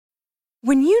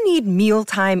When you need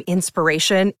mealtime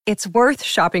inspiration, it's worth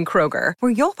shopping Kroger,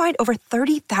 where you'll find over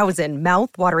 30,000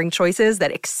 mouth-watering choices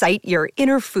that excite your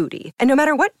inner foodie. And no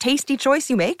matter what tasty choice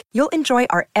you make, you'll enjoy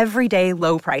our everyday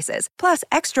low prices, plus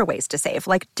extra ways to save,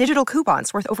 like digital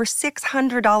coupons worth over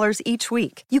 $600 each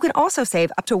week. You can also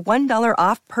save up to $1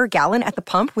 off per gallon at the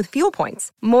pump with fuel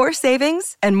points. More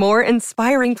savings and more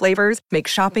inspiring flavors make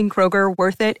shopping Kroger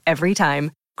worth it every time.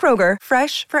 Kroger,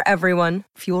 fresh for everyone.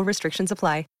 Fuel restrictions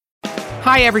apply.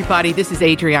 Hi, everybody. This is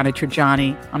Adriana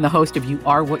Trajani. I'm the host of You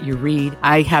Are What You Read.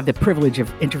 I have the privilege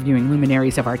of interviewing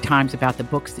luminaries of our times about the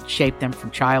books that shaped them from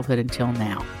childhood until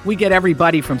now. We get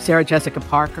everybody from Sarah Jessica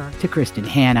Parker to Kristen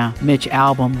Hanna, Mitch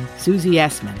Albom, Susie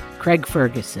Essman, Craig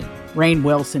Ferguson, Rainn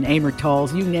Wilson, Amor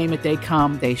Tolls, you name it, they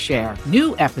come, they share.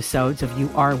 New episodes of You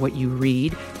Are What You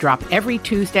Read drop every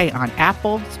Tuesday on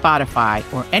Apple, Spotify,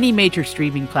 or any major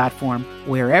streaming platform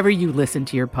wherever you listen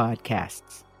to your podcasts.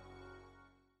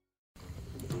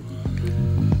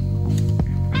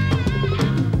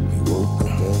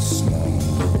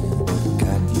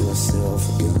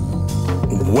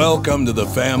 Welcome to the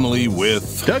family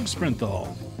with Doug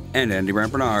Sprinthal and Andy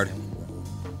Brant Bernard.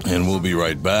 And we'll be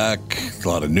right back. A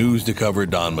lot of news to cover.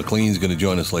 Don McLean's going to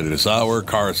join us later this hour.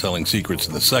 Car selling secrets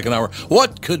in the second hour.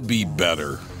 What could be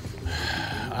better?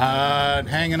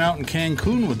 Hanging out in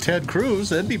Cancun with Ted Cruz.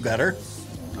 That'd be better.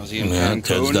 Was he in Cancun?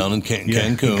 Ted's down in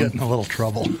Cancun. Getting a little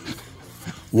trouble.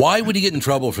 Why would he get in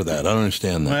trouble for that? I don't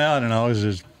understand that. Well, I don't know.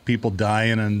 There's people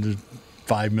dying and there's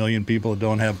 5 million people that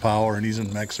don't have power, and he's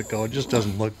in Mexico. It just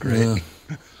doesn't look great.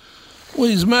 Well,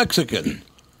 he's Mexican.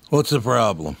 What's the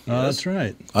problem? Oh, that's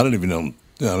right. I don't even know.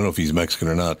 I don't know if he's Mexican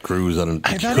or not. Cruz, he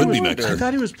could be Mexican. I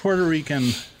thought he was Puerto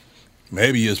Rican.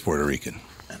 Maybe he is Puerto Rican.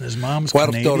 And his mom's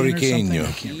Puerto Canadian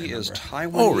Rican. He is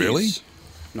Taiwanese. Oh, really?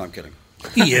 No, I'm kidding.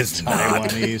 He is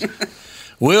Taiwanese.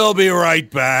 We'll be right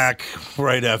back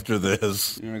right after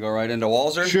this. You want to go right into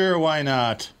Walser? Sure, why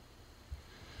not?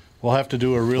 We'll have to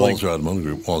do a really... Walser Automotive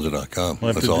Group, Walser.com.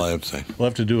 That's all I have to say. We'll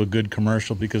have to do a good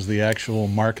commercial because the actual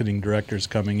marketing director is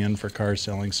coming in for Car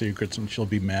Selling Secrets, and she'll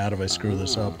be mad if I screw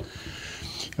this up.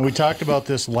 And we talked about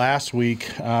this last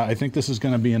week. I think this is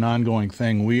going to be an ongoing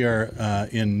thing. We are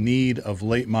in need of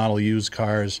late model used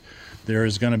cars. There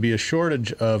is going to be a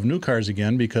shortage of new cars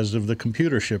again because of the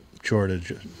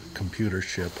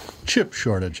chip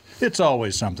shortage. It's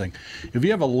always something. If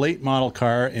you have a late model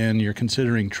car and you're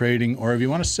considering trading, or if you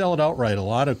want to sell it outright, a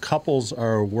lot of couples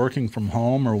are working from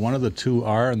home, or one of the two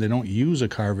are, and they don't use a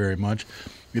car very much.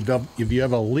 If you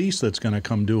have a lease that's going to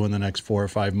come due in the next 4 or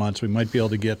 5 months, we might be able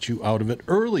to get you out of it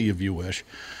early if you wish.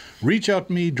 Reach out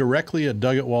to me directly at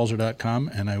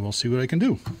doug@walser.com, and I will see what I can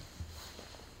do.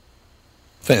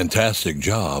 Fantastic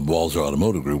job, Walser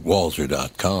Automotive Group,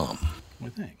 Walser.com.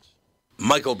 Well, thanks.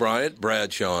 Michael Bryant,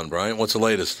 Bradshaw and Bryant, what's the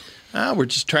latest? We're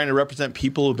just trying to represent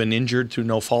people who've been injured through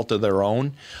no fault of their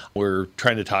own. We're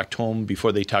trying to talk to them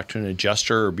before they talk to an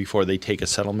adjuster or before they take a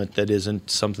settlement that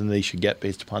isn't something they should get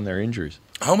based upon their injuries.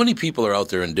 How many people are out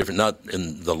there not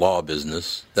in the law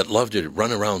business, that love to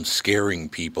run around scaring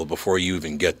people before you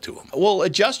even get to them? Well,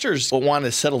 adjusters want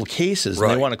to settle cases, right,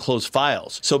 and they want to close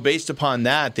files. So based upon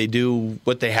that, they do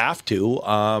what they have to.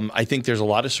 I think there's a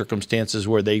lot of circumstances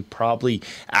where they probably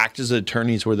act as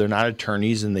attorneys where they're not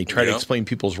attorneys, and they try to explain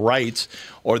people's rights,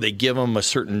 or they give them a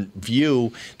certain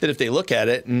view that if they look at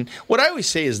it. And what I always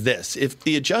say is this: if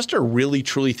the adjuster really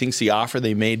truly thinks the offer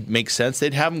they made makes sense,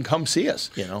 they'd have them come see us.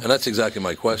 And that's exactly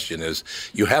my question is,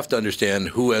 you have to understand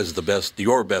who has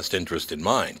your best interest in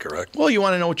mind, correct? Well, you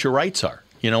want to know what your rights are.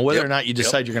 Whether or not you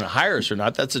decide you're going to hire us or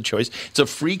not, that's a choice. It's a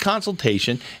free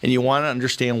consultation, and you want to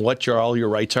understand what all your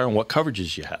rights are and what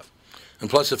coverages you have. And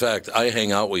plus the fact I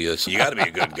hang out with you, so you got to be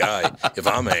a good guy if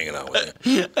I'm hanging out with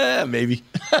you. Maybe.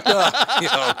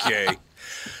 Okay.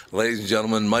 Ladies and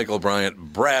gentlemen, Michael Bryant,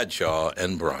 Bradshaw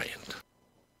and Bryant.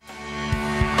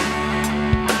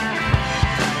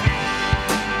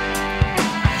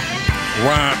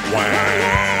 Wah,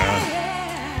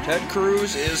 wah. Ted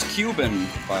Cruz is Cuban,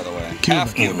 by the way.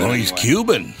 Half Cuban. Oh, he's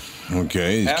Cuban.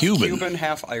 Okay, he's half Cuban,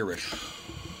 half Irish.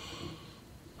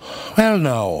 Well,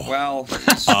 no. Well,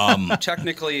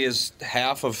 technically is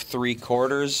half of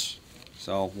 3/4,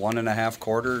 so 1.5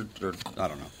 quarter, or I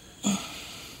don't know.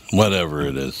 Whatever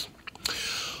it is.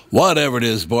 Whatever it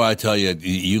is, boy, I tell you,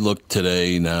 you look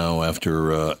today now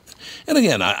after, and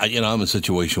again, I'm in a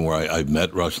situation where I've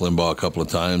met Rush Limbaugh a couple of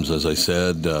times, as I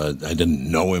said. I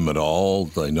didn't know him at all.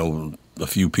 I know a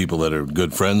few people that are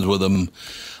good friends with him.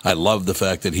 I love the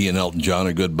fact that he and Elton John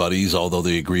are good buddies, although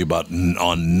they agree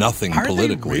on nothing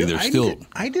politically. They're still.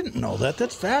 I didn't know that.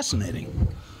 That's fascinating.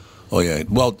 Oh, yeah.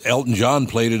 Well, Elton John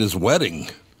played at his wedding.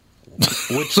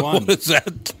 Which one? What is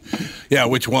that? Yeah,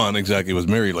 which one exactly? Was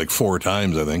married like 4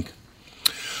 times, I think.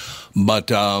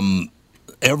 But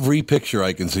every picture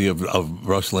I can see of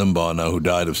Rush Limbaugh now, who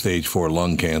died of stage 4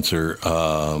 lung cancer,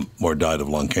 or died of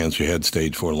lung cancer. He had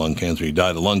stage 4 lung cancer. He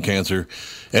died of lung cancer.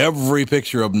 Every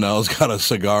picture of him now has got a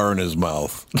cigar in his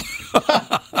mouth.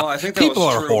 Well, I think that People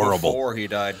was are true horrible. before he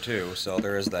died, too, so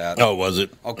there is that. Oh, was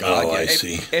it? Oh, God. I if,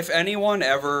 see. If anyone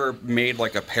ever made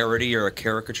like a parody or a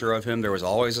caricature of him, there was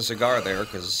always a cigar there,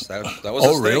 because that was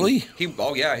his thing. Really?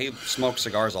 He smoked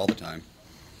cigars all the time.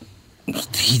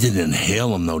 He didn't inhale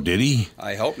them, though, did he?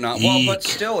 I hope not. Eek. Well, but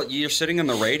still, you're sitting in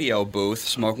the radio booth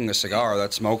smoking a cigar.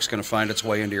 That smoke's going to find its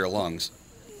way into your lungs.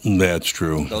 That's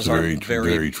true. Those very, are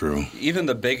very true. Even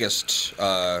the biggest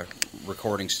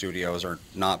recording studios are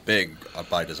not big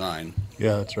by design.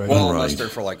 Yeah, that's right. Well, Right. unless they're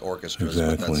for like orchestras.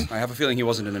 Exactly. But I have a feeling he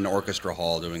wasn't in an orchestra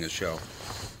hall doing his show.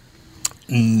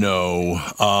 No.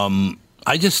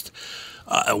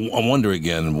 I wonder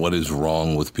again what is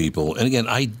wrong with people. And again,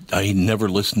 I never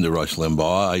listened to Rush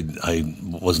Limbaugh. I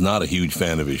was not a huge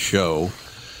fan of his show.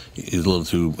 He's a little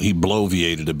too. He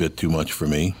bloviated a bit too much for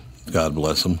me. God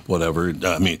bless him. Whatever.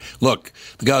 I mean, look,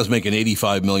 the guy's making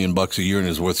 $85 million a year and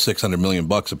is worth $600 million.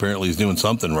 Apparently, he's doing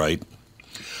something right.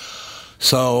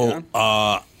 So,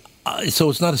 so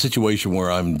it's not a situation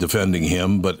where I'm defending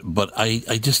him, but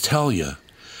I just tell you,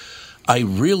 I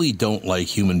really don't like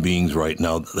human beings right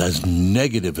now, as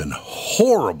negative and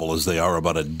horrible as they are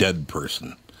about a dead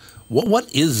person.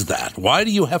 What is that? Why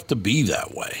do you have to be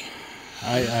that way?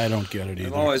 I don't get it They've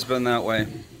either. always been that way.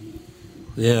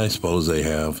 Yeah, I suppose they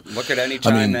have. Look at any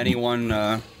time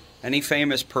anyone, any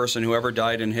famous person who ever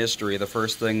died in history, the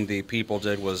first thing the people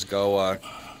did was go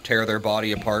tear their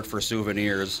body apart for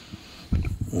souvenirs.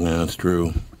 Yeah, that's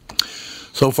true.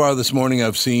 So far this morning,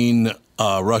 I've seen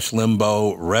Rush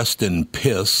Limbaugh rest in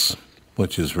piss,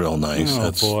 which is real nice.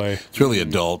 Oh, boy. It's really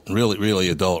adult, really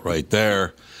adult right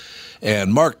there.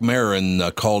 And Mark Maron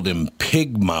called him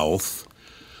pig mouth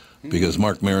because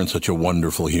Mark Maron's such a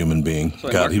wonderful human being. So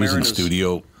God, Mark he was Maron in is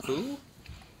studio. Who?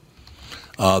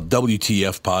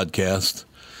 WTF podcast.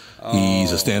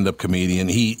 He's a stand-up comedian.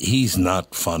 He's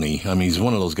not funny. I mean, he's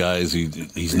one of those guys.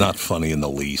 He's not funny in the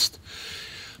least.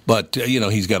 But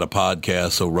he's got a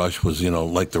podcast. So Rush was,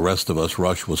 like the rest of us,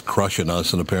 Rush was crushing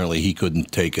us, and apparently he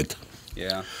couldn't take it.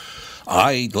 Yeah.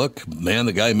 Look, man,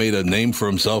 the guy made a name for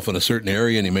himself in a certain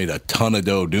area, and he made a ton of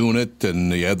dough doing it,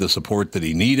 and he had the support that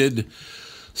he needed.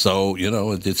 So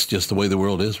it's just the way the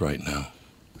world is right now.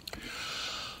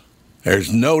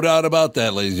 There's no doubt about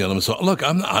that, ladies and gentlemen. So, look,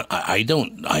 I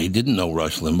didn't know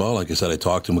Rush Limbaugh. Like I said, I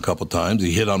talked to him a couple of times.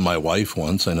 He hit on my wife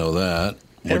once. I know that.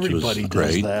 Everybody was does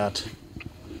great. that.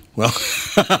 Well,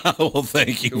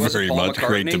 thank you Who was it, very Paul much.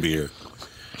 Great McCartney? to be here.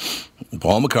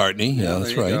 Paul McCartney. Yeah,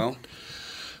 that's there you right. go.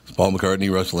 Paul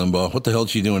McCartney, Rush Limbaugh. What the hell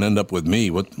did she do and end up with me?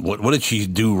 What did she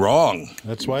do wrong?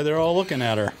 That's why they're all looking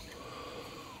at her.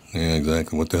 Yeah,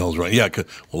 exactly. What the hell's wrong? Yeah,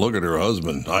 well, look at her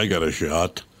husband. I got a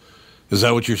shot. Is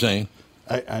that what you're saying?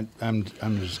 I'm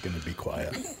just going to be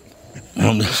quiet.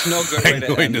 There's no good way I'm to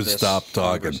going end to this stop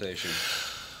talking. conversation.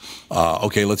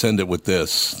 Okay, let's end it with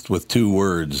this, with 2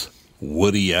 words.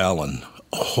 Woody Allen.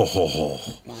 Oh,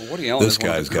 Well, Woody Allen This is one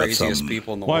of guy's the got craziest some-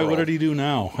 people in the Why? world. What did he do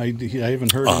now? I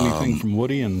haven't heard anything from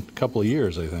Woody in a couple of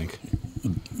years, I think.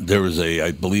 there is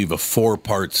I believe, a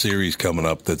 4-part series coming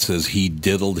up that says he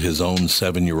diddled his own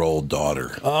 7-year-old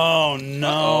daughter. Oh,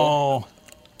 no.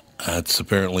 That's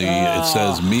apparently, it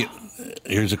says,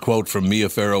 here's a quote from Mia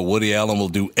Farrow. Woody Allen will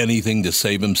do anything to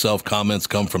save himself. Comments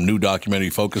come from new documentary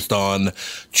focused on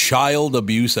child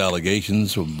abuse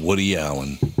allegations of Woody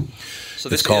Allen. So It's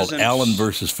this called isn't Allen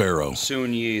versus Farrow.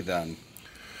 Soon Yi then.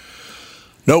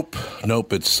 Nope.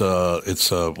 It's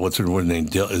what's her name?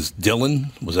 Is Dylan?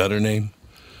 Was that her name?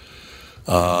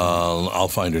 I'll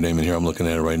find her name in here. I'm looking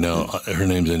at it right now. Her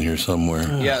name's in here somewhere.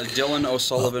 Yeah, Dylan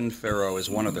O'Sullivan Farrow is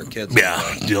one of their kids. Yeah,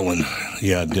 Dylan.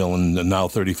 Yeah, Dylan now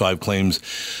 35 claims.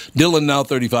 Dylan now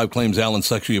 35 claims Allen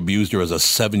sexually abused her as a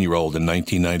 7-year-old in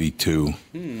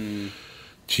 1992.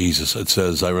 Jesus, it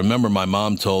says, I remember my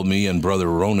mom told me and brother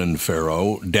Ronan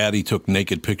Farrow, Daddy took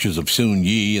naked pictures of Soon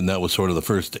Yi, and that was sort of the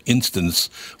first instance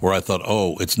where I thought,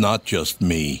 oh, it's not just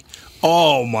me.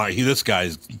 Oh, my, this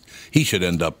guy's, he should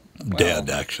end up dead,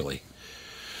 actually.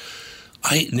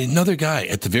 Another guy,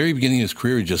 at the very beginning of his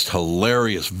career, just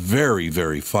hilarious, very,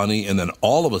 very funny, and then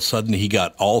all of a sudden he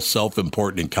got all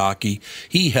self-important and cocky.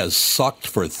 He has sucked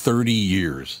for 30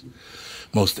 years.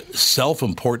 Most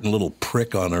self-important little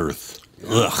prick on earth.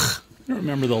 Ugh. I don't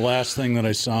remember the last thing that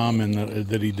I saw him in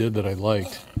that he did that I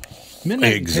liked.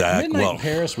 Midnight in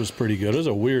Paris was pretty good. It was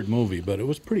a weird movie, but it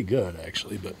was pretty good,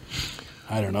 actually. But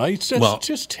I don't know. It's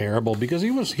just terrible because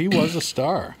he was a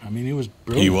star. I mean, he was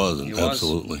brilliant. He wasn't,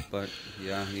 absolutely. But,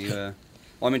 yeah,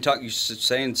 well, I mean, you're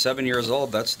saying 7 years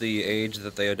old, that's the age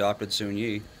that they adopted Sun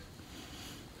Yi.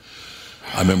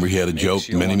 I remember he had a joke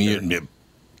many years,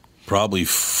 probably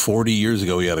 40 years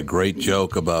ago. He had a great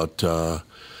joke about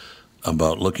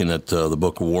looking at the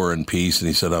book War and Peace, and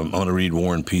he said, "I'm going to read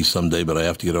War and Peace someday, but I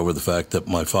have to get over the fact that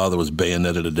my father was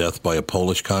bayoneted to death by a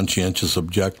Polish conscientious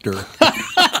objector."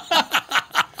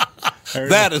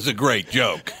 That is a great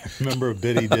joke. I remember a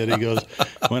bit he did. He goes,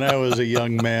 "When I was a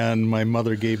young man, my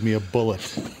mother gave me a bullet,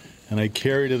 and I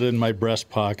carried it in my breast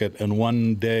pocket, and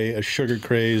one day a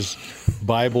sugar-crazed,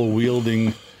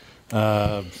 Bible-wielding,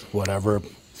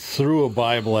 threw a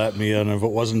Bible at me, and if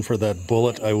it wasn't for that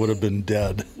bullet, I would have been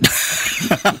dead."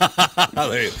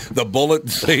 The bullet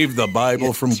saved the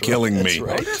Bible from killing me.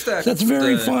 Right. That's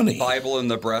very funny. Bible in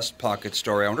the breast pocket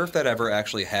story. I wonder if that ever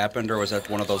actually happened, or was that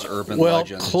one of those urban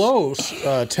legends? Well, close.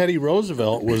 Teddy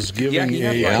Roosevelt was giving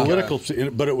a political,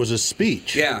 but it was a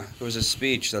speech. Yeah, it was a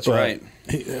speech. That's right.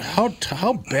 How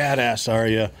badass are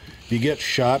you? You get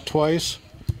shot twice,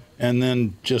 and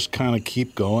then just kind of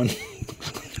keep going.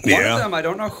 One of them, I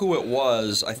don't know who it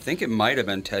was. I think it might have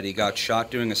been Teddy. Got shot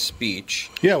doing a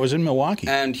speech. Yeah, it was in Milwaukee.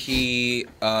 And he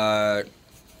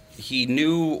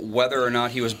knew whether or not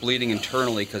he was bleeding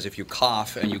internally, because if you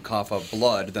cough and you cough up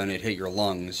blood, then it hit your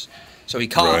lungs. So he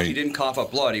coughed. Right. He didn't cough up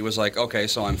blood. He was like, "Okay,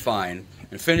 so I'm fine,"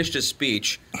 and finished his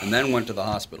speech, and then went to the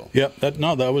hospital. Yep. That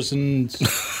was in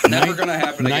never going to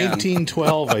happen again.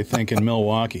 1912, I think, in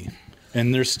Milwaukee.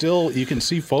 And there's still, you can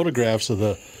see photographs of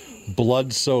the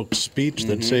blood-soaked speech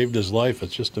that saved his life.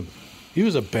 It's just he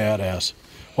was a badass.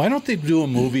 Why don't they do a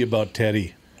movie about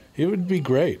Teddy? It would be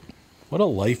great. What a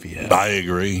life he had. I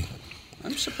agree.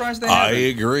 I'm surprised they haven't. I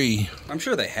agree. I'm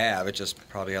sure they have. It just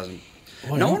probably hasn't.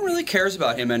 No one really cares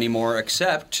about him anymore,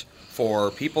 except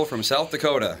for people from South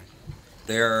Dakota.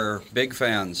 They're big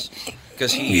fans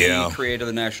because he created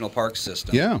the national park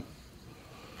system. Yeah.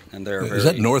 And they're Is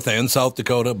that North and South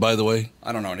Dakota, by the way?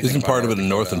 I don't know anything. Isn't about part of it in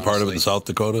North North and part of it in South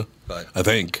Dakota? But I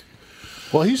think.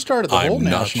 Well, he started the whole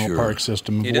national sure. park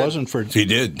system. If it wasn't for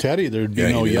Teddy, there'd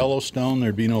be no Yellowstone,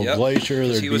 there'd be no glacier.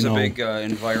 He was a big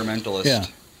environmentalist. Yeah,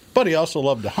 but he also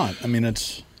loved to hunt. I mean,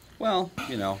 it's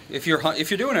if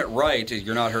you're doing it right,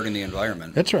 you're not hurting the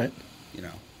environment. That's right.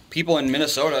 People in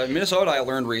Minnesota. I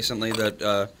learned recently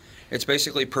that it's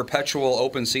basically perpetual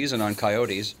open season on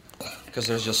coyotes because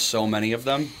there's just so many of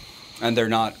them, and they're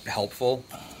not helpful.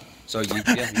 So you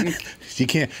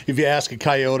can't. If you ask a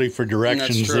coyote for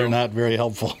directions, they're not very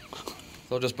helpful.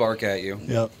 They'll just bark at you.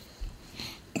 Yep.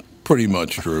 Pretty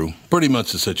much true. Pretty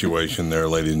much the situation there,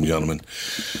 ladies and gentlemen.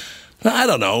 I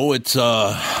don't know. It's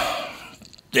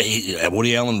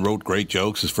Woody Allen wrote great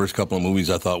jokes. His first couple of movies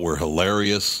I thought were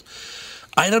hilarious.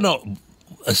 I don't know.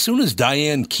 As soon as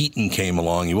Diane Keaton came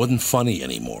along, he wasn't funny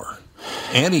anymore.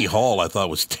 Annie Hall I thought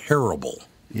was terrible.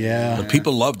 Yeah. But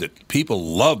people loved it. People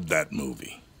loved that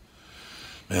movie.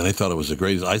 Man, they thought it was the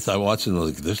greatest. I watched it and I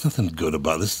was like, there's nothing good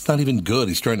about this. It's not even good.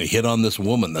 He's trying to hit on this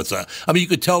woman. You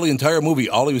could tell the entire movie,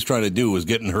 all he was trying to do was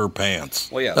get in her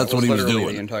pants. Well, yeah, that's what he was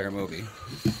doing. The entire movie.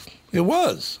 It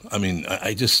was. I mean,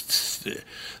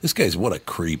 this guy's what a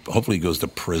creep. Hopefully he goes to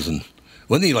prison.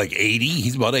 Wasn't he like 80?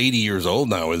 He's about 80 years old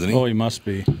now, isn't he? Oh, he must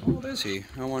be. How old is he?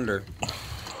 I wonder.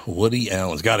 Woody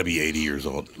Allen's got to be 80 years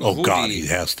old. Oh, Woody, God, he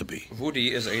has to be.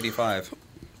 Woody is 85.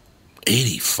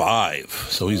 85,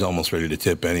 so he's almost ready to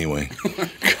tip anyway.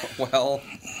 Well,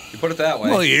 you put it that way.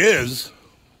 Well, he is.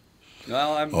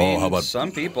 Well, I mean, how about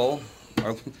some people?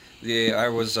 I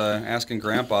was asking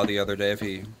Grandpa the other day if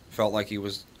he felt like he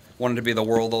wanted to be the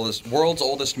world's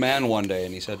oldest man one day,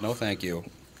 and he said, "No, thank you."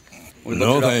 We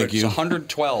looked it up, thank you. It's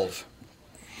 112.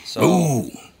 So, ooh,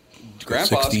 Grandpa's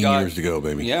 16 years to go,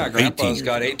 baby. Yeah, Grandpa's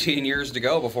got 18 years to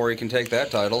go before he can take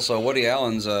that title. So Woody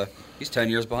Allen's he's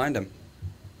 10 years behind him.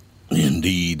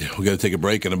 Indeed. We got to take a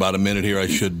break in about a minute here. I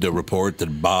should report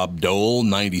that Bob Dole,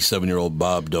 97-year-old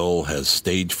Bob Dole, has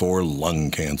stage 4 lung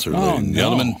cancer, ladies and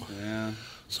gentlemen. Yeah.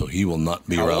 So he will not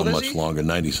be around much longer.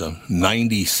 97.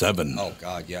 97. Oh,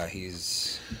 God, yeah.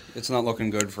 It's not looking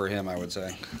good for him, I would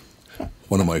say.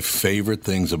 One of my favorite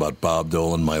things about Bob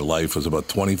Dole in my life was about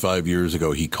 25 years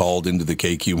ago. He called into the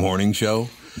KQ Morning Show.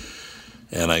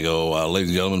 And I go,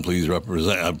 ladies and gentlemen,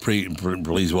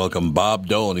 please welcome Bob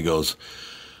Dole. And he goes,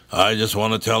 I just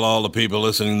want to tell all the people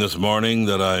listening this morning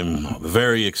that I'm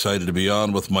very excited to be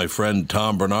on with my friend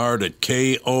Tom Bernard at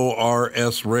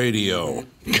KORS Radio.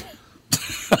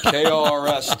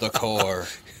 KORS, the core.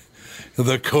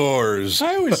 The Cores.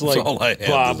 I always liked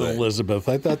Bob and Elizabeth.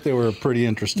 I thought they were a pretty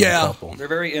interesting couple. They're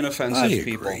very inoffensive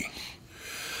people.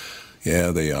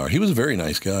 Yeah, they are. He was a very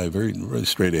nice guy, very, very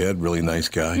straight ahead, really nice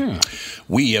guy.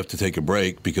 We have to take a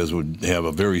break because we have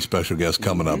a very special guest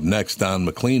coming up next. Don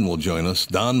McLean will join us.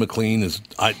 Don McLean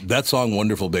that song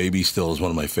 "Wonderful Baby" still is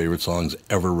one of my favorite songs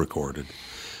ever recorded.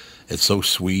 It's so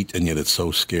sweet and yet it's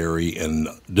so scary and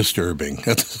disturbing.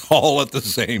 It's all at the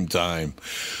same time.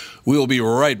 We'll be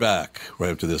right back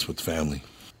right after this with the family.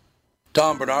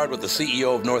 Tom Bernard with the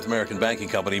CEO of North American Banking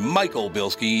Company, Michael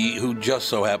Bilski, who just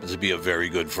so happens to be a very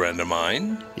good friend of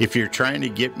mine. If you're trying to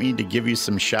get me to give you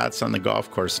some shots on the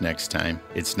golf course next time,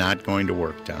 it's not going to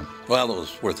work, Tom. Well, it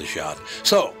was worth a shot.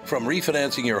 So, from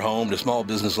refinancing your home to small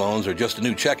business loans or just a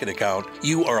new checking account,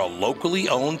 you are a locally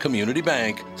owned community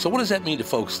bank. So what does that mean to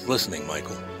folks listening,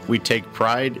 Michael? We take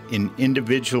pride in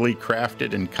individually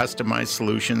crafted and customized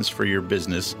solutions for your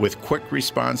business with quick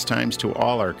response times to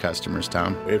all our customers,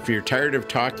 Tom. If you're tired of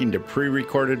talking to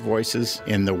pre-recorded voices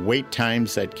and the wait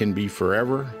times that can be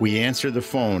forever, we answer the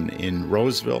phone in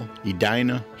Roseville,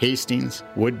 Edina, Hastings,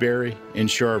 Woodbury, and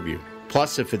Shoreview.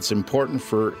 Plus, if it's important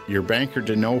for your banker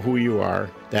to know who you are,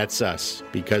 that's us,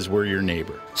 because we're your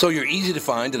neighbor. So you're easy to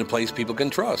find and a place people can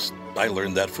trust. I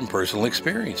learned that from personal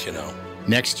experience, you know.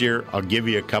 Next year, I'll give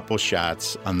you a couple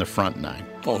shots on the front nine.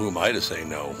 Well, who am I to say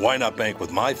no? Why not bank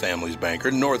with my family's banker,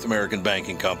 North American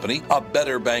Banking Company, a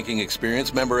better banking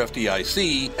experience, member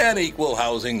FDIC, and equal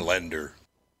housing lender.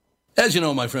 As you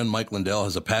know, my friend Mike Lindell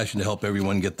has a passion to help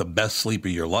everyone get the best sleep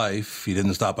of your life. He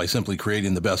didn't stop by simply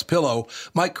creating the best pillow.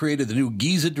 Mike created the new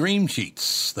Giza Dream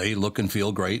Sheets. They look and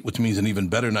feel great, which means an even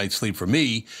better night's sleep for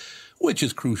me, which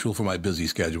is crucial for my busy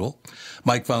schedule.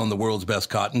 Mike found the world's best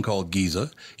cotton called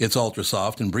Giza. It's ultra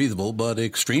soft and breathable, but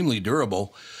extremely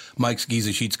durable. Mike's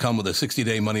Giza Sheets come with a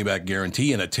 60-day money-back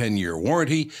guarantee and a 10-year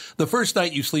warranty. The first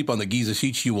night you sleep on the Giza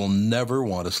Sheets, you will never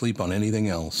want to sleep on anything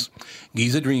else.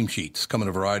 Giza Dream Sheets come in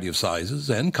a variety of sizes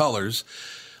and colors.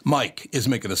 Mike is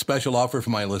making a special offer for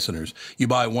my listeners. You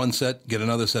buy one set, get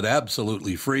another set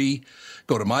absolutely free.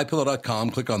 Go to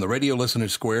MyPillow.com, click on the radio listener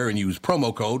square, and use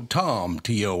promo code TOM,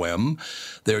 T-O-M.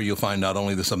 There you'll find not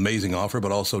only this amazing offer,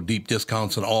 but also deep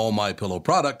discounts on all MyPillow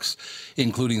products,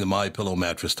 including the MyPillow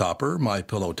mattress topper,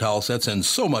 MyPillow towel sets, and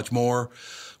so much more.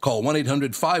 Call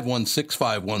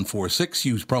 1-800-516-5146,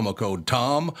 use promo code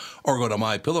TOM, or go to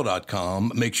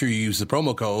MyPillow.com. Make sure you use the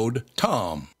promo code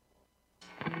TOM.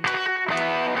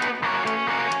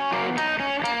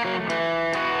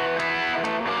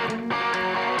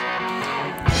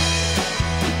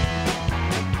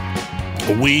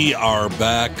 We are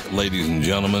back, ladies and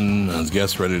gentlemen. Is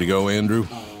guest ready to go, Andrew?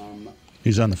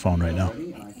 He's on the phone right now.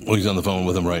 Well, he's on the phone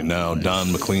with him right now.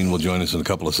 Don McLean will join us in a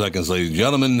couple of seconds, ladies and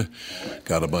gentlemen.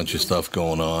 Got a bunch of stuff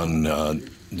going on.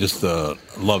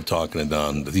 Love talking to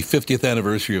Don. The 50th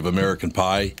anniversary of American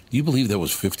Pie. Do you believe that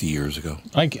was 50 years ago?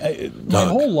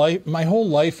 My whole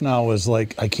life now is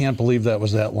like, I can't believe that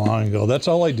was that long ago. That's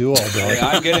all I do all day. Hey,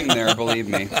 I'm getting there, believe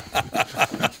me.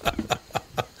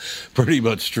 Pretty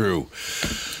much true.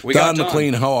 Don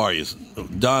McLean, how are you?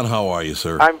 Don, how are you,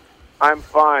 sir? I'm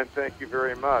fine. Thank you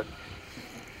very much.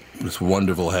 It's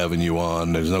wonderful having you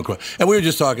on. There's no question. And we were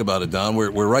just talking about it, Don. We're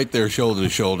right there shoulder to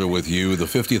shoulder with you, the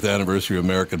 50th anniversary of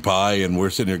American Pie, and we're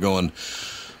sitting here going,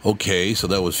 okay, so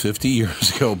that was 50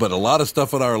 years ago, but a lot of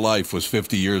stuff in our life was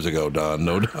 50 years ago, Don.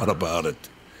 No doubt about it.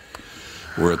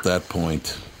 We're at that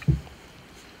point.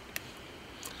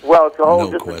 Well, it's a whole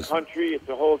different country. It's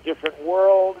a whole different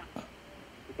world.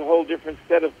 It's a whole different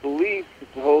set of beliefs.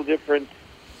 It's a whole different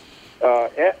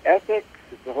ethics.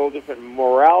 It's a whole different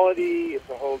morality. It's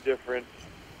a whole different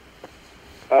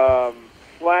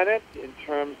planet in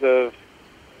terms of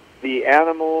the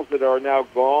animals that are now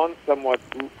gone.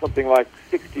 Something like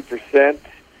 60%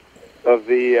 of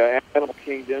the animal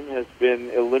kingdom has been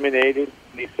eliminated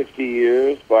in these 50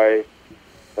 years by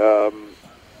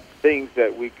things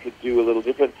that we could do a little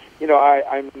different. You know,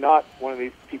 I'm not one of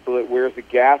these people that wears a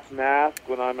gas mask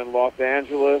when I'm in Los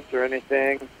Angeles or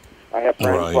anything. I have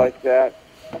friends like that.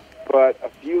 But a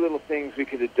few little things we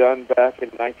could have done back in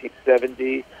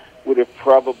 1970 would have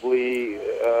probably,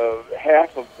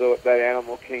 half of that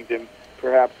animal kingdom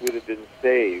perhaps would have been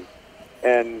saved.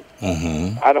 And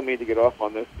I don't mean to get off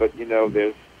on this, but, you know,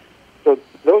 so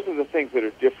those are the things that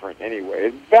are different anyway.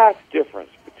 A vast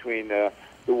difference between the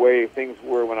way things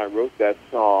were when I wrote that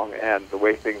song and the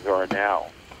way things are now.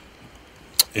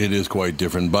 It is quite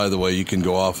different. By the way, you can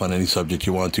go off on any subject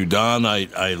you want to. Don, I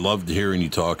loved hearing you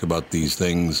talk about these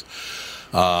things.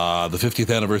 The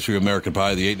 50th anniversary of American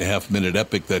Pie, the 8.5-minute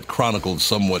epic that chronicled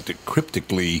somewhat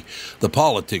cryptically the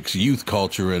politics, youth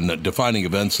culture, and defining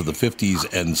events of the 50s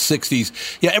and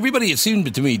 60s. Yeah, everybody, it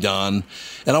seemed to me, Don,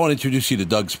 and I want to introduce you to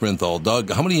Doug Sprinthal.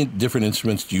 Doug, how many different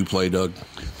instruments do you play, Doug?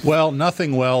 Well,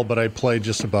 nothing well, but I play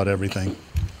just about everything.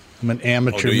 I'm an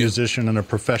amateur musician and a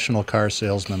professional car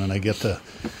salesman, and I get to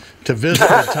visit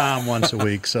with Tom once a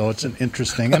week, so it's an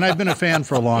interesting. And I've been a fan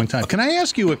for a long time. Can I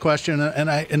ask you a question?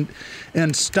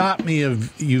 And stop me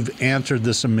if you've answered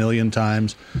this a million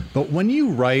times. But when you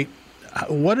write,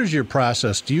 what is your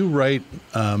process? Do you write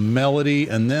melody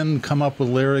and then come up with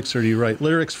lyrics, or do you write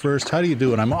lyrics first? How do you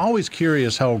do it? I'm always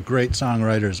curious how great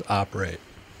songwriters operate.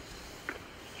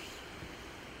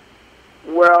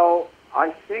 Well, I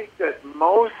think that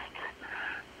most.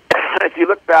 If you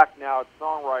look back now at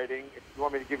songwriting, if you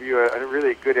want me to give you a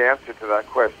really good answer to that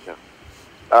question,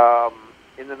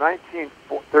 in the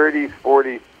 1930s,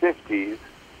 40s, 50s,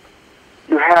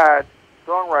 you had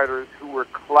songwriters who were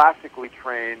classically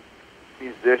trained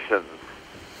musicians.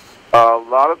 A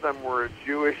lot of them were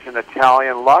Jewish and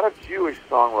Italian, a lot of Jewish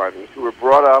songwriters who were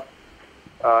brought up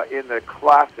in the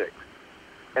classics,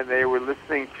 and they were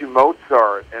listening to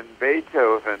Mozart and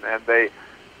Beethoven, and they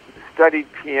studied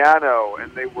piano,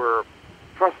 and they were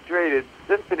frustrated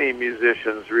symphony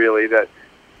musicians, really, that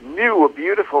knew a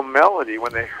beautiful melody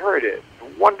when they heard it.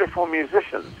 Wonderful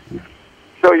musicians.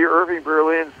 So your Irving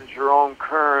Berlins and Jerome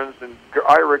Kerns and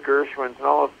Ira Gershwins and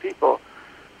all those people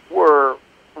were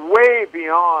way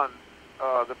beyond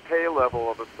the pay level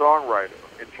of a songwriter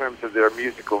in terms of their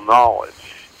musical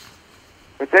knowledge.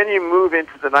 But then you move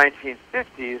into the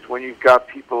 1950s when you've got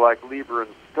people like Leiber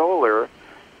and Stoller,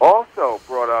 also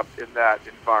brought up in that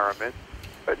environment,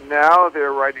 but now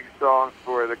they're writing songs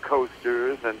for the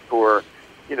Coasters and for,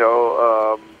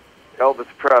 Elvis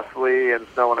Presley and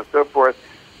so on and so forth.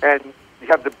 And you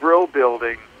have the Brill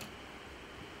Building,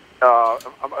 a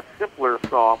simpler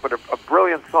song, but a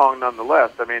brilliant song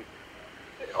nonetheless. I mean,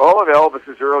 all of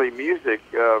Elvis's early music,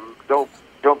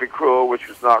 Don't Be Cruel, which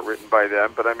was not written by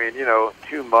them, but I mean,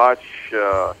 Too Much,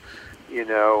 Hound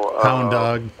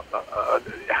Dog.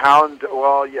 Hound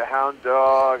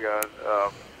Dog.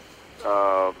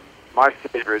 My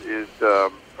favorite is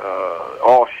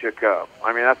All Shook Up.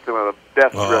 I mean, that's one of the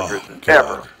best records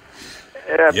ever.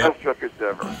 Yeah, best records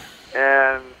ever.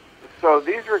 And so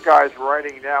these are guys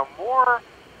writing now more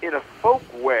in a folk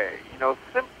way.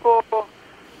 Simple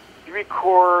 3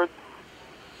 chords,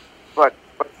 but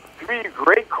 3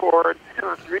 great chords,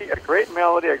 a great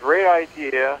melody, a great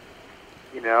idea.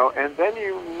 And then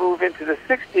you move into the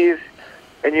 60s,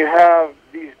 and you have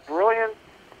these brilliant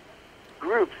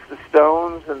groups, the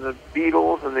Stones and the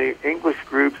Beatles and the English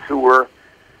groups, who were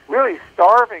really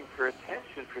starving for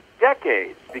attention for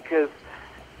decades because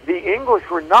the English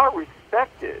were not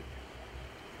respected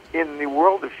in the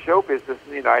world of show business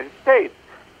in the United States.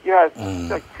 You had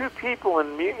like 2 people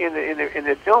in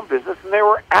the film business, and they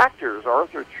were actors,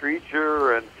 Arthur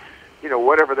Treacher and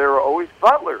whatever. They were always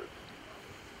butlers.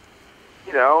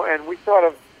 And we thought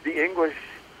of the English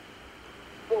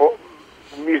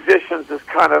musicians as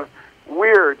kind of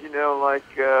weird, like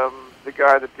the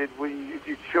guy that did "Will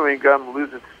You Chewing Gum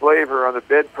Lose Its Flavor" on the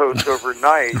bedpost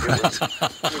overnight. It was,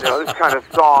 this kind of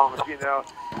songs,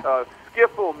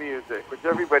 skiffle music, which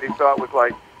everybody thought was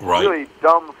like really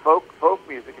dumb folk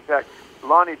music. In fact,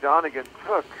 Lonnie Donegan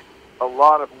took a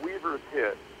lot of Weaver's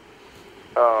hits,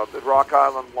 the Rock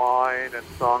Island Line and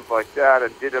songs like that,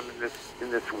 and did them in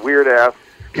this weird ass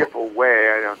skiffle way.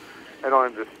 I don't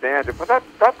understand it, but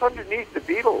that's underneath the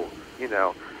Beatles.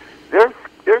 There's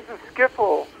a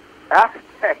skiffle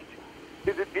aspect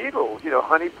to the Beatles.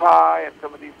 Honey Pie and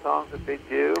some of these songs that they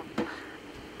do.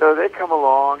 So they come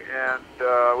along and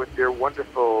with their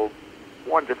wonderful,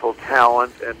 wonderful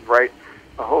talent and write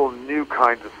a whole new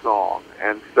kind of song.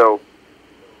 And so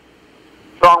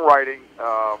songwriting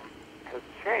has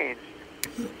changed,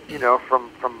 from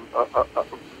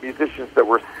musicians that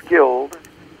were skilled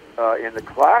in the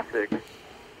classics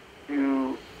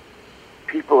to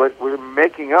people that were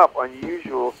making up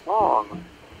unusual songs.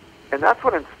 And that's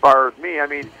what inspired me. I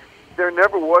mean, there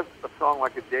never was a song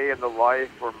like A Day in the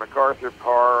Life or MacArthur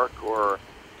Park or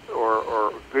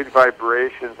Good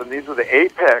Vibrations, and these were the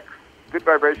apex. Good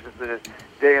Vibrations and A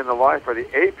Day in the Life are the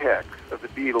apex of the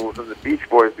Beatles and the Beach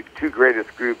Boys, the 2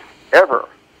 greatest groups ever.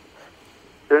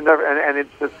 They're never, and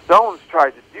it's the Stones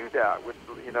tried to do that with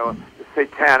the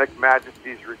Satanic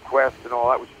Majesty's Request and all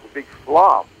that, which was a big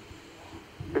flop.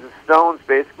 Because the Stones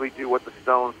basically do what the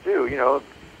Stones do,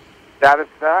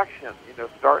 satisfaction,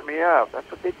 start me up. That's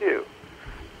what they do.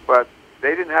 But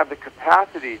they didn't have the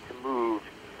capacity to move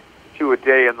to A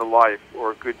Day in the Life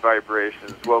or Good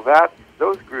Vibrations. Well,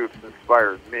 those groups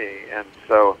inspired me, and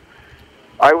so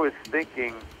I was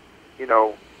thinking,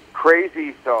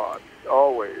 crazy thoughts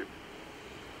always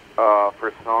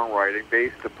for songwriting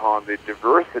based upon the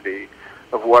diversity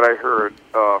of what I heard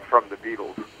from the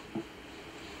Beatles.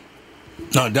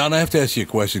 Now, Don, I have to ask you a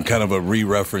question, kind of a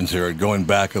re-reference here, going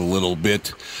back a little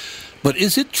bit. But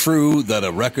is it true that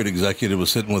a record executive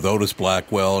was sitting with Otis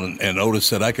Blackwell, and Otis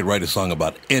said, I could write a song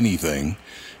about anything,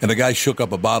 and the guy shook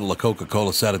up a bottle of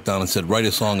Coca-Cola, sat it down, and said, write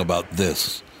a song about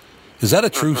this? Is that a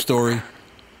true story?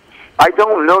 I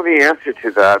don't know the answer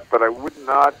to that, but I would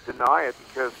not deny it,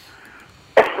 because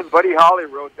Buddy Holly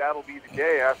wrote That'll Be the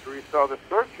Day after he saw the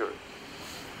Searchers.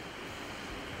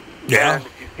 Yeah. And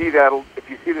if you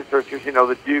see the Searchers,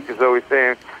 the Duke is always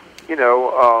saying,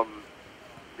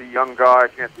 the young guy, I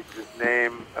can't think of his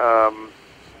name,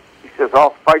 he says,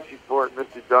 I'll fight you for it,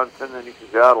 Mr. Dunson, and he says,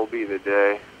 that'll be the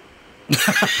day.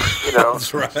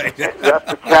 That's right. That's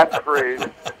the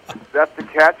catchphrase. That's the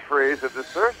catchphrase of the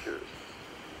Searchers.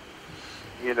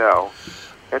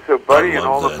 And so Buddy and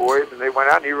all the boys, and they went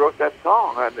out and he wrote that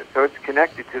song. And so it's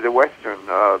connected to the Western,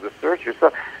 the Searchers.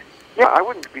 So, yeah, I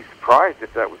wouldn't be surprised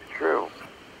if that was true.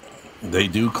 They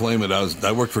do claim it.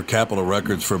 I worked for Capitol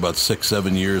Records for about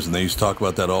 6-7 years, and they used to talk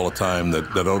about that all the time,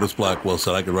 that Otis Blackwell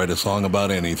said I could write a song about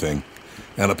anything.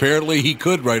 And apparently he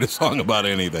could write a song about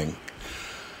anything.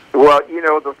 Well,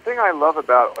 the thing I love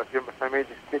about, if I may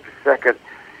just take a second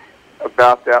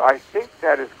about that, I think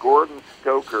that is Gordon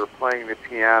Stoker playing the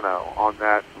piano on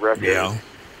that record. Yeah.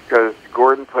 Because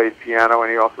Gordon played piano, and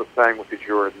he also sang with the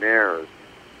Jordanaires.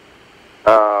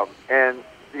 And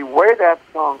the way that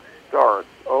song starts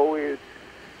always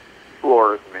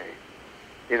floors me.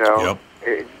 Yep.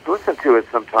 Listen to it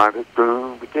sometimes. It's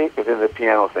boom, and then the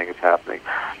piano thing is happening,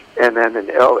 and then and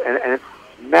it's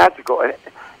magical. And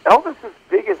Elvis's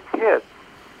biggest hits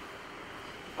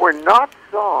were not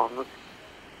songs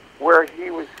where he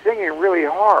was singing really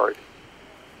hard.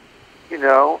 And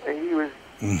he was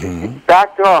he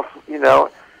backed off.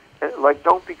 Like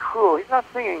Don't Be Cruel. He's not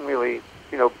singing really,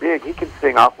 big. He can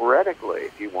sing operatically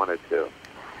if he wanted to.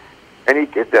 And he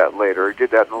did that later. He did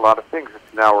that in a lot of things.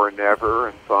 It's Now or Never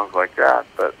and songs like that.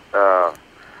 But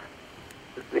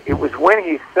it was when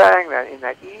he sang that in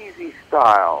that easy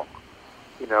style,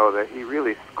 that he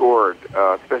really scored,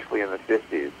 especially in the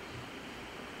 50s.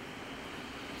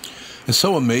 It's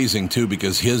so amazing, too,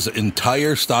 because his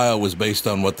entire style was based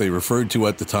on what they referred to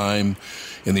at the time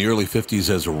in the early 50s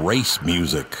as race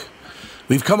music.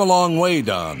 We've come a long way,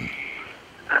 Don.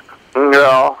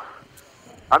 No.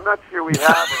 I'm not sure we have,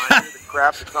 and I hear the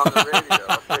crap that's on the radio.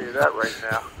 I'll tell you that right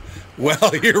now.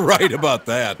 Well, you're right about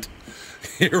that.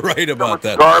 You're right about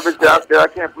that. Garbage out there. I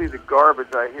can't believe the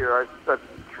garbage I hear. It's such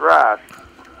trash.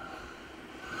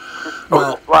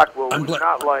 Well, Blackwell would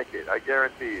not like it. I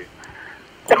guarantee you.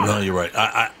 No, you're right.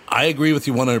 I agree with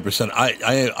you 100%.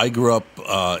 I grew up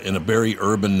in a very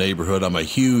urban neighborhood. I'm a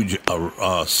huge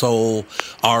soul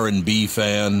R&B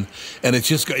fan, and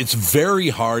it's very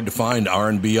hard to find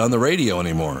R&B on the radio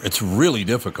anymore. It's really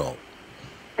difficult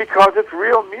because it's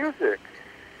real music.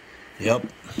 Yep.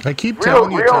 I keep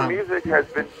telling you, Tom.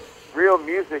 Real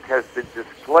music has been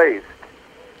displaced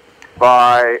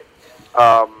by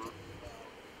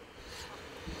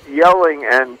yelling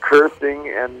and cursing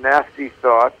and nasty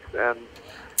thoughts and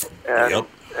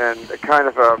kind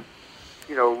of a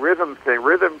rhythm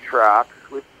tracks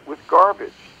with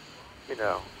garbage.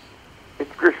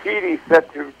 It's graffiti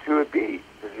set to a beat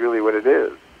is really what it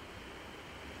is.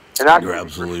 And actually, you're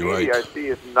absolutely graffiti right. I see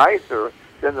is nicer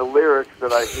than the lyrics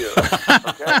that I hear.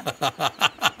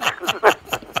 Okay?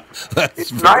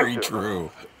 That's very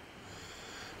true.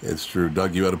 It's true.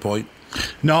 Doug, you had a point?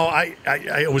 No,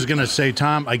 I was going to say,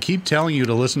 Tom, I keep telling you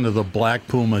to listen to the Black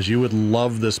Pumas. You would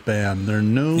love this band. They're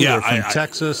new. They're from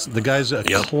Texas. The guy's a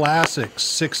classic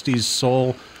 60s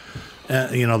soul.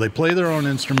 They play their own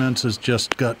instruments. It's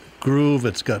just got groove.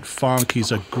 It's got funk.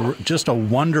 He's just a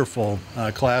wonderful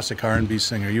classic R&B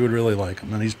singer. You would really like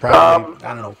him. And he's probably,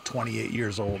 28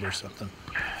 years old or something.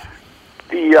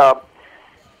 The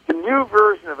new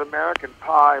version of American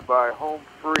Pie by Home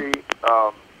Free,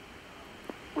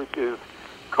 which is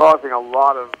causing a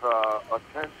lot of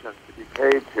attention to be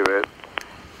paid to it.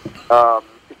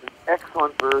 It's an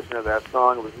excellent version of that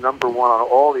song. It was number one on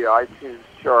all the iTunes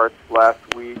charts last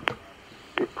week.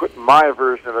 It put my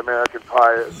version of American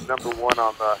Pie as number one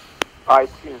on the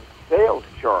iTunes sales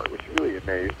chart, which really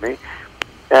amazed me.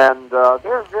 And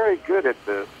they're very good at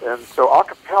this. And so a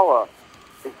cappella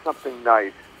is something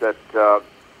nice that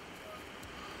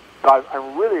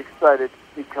I'm really excited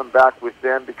to come back with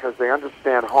them because they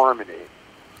understand harmony.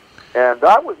 And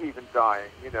I was even dying,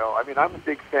 you know. I mean, I'm a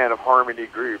big fan of harmony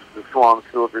groups, the Swan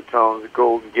Silvertones, the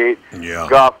Golden Gate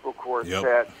Gospel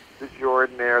Quartet, the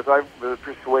Jordanaires, the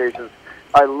Persuasions.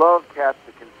 I love cats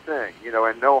that can sing, you know,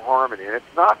 and know harmony. And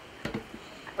it's not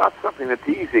something that's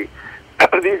easy.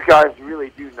 These guys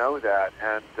really do know that.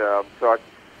 And so it's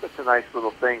just a nice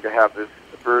little thing to have this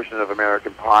version of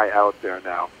American Pie out there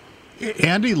now.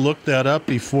 Andy looked that up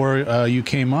before you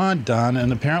came on, Don,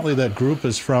 and apparently that group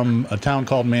is from a town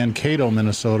called Mankato,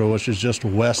 Minnesota, which is just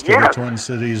west of the Twin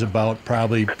Cities, about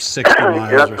probably 60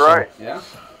 miles That's or so. right. Yeah.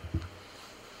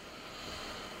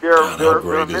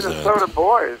 They're Minnesota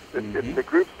boys. The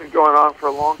group's been going on for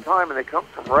a long time, and they come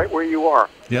from right where you are.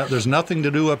 Yeah, there's nothing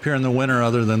to do up here in the winter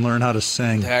other than learn how to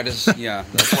sing. That is, yeah.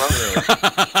 That's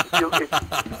true.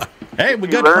 Hey, we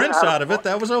got Prince out of it.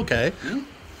 That was okay.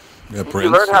 Yeah, If you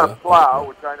learn how to plow,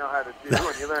 which I know how to do,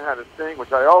 and you learn how to sing,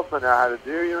 which I also know how to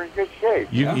do, you're in good shape.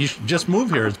 You should just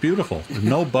move here. It's beautiful. There's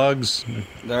no bugs.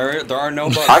 There are no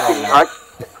bugs.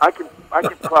 I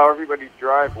can plow everybody's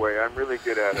driveway. I'm really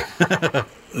good at it.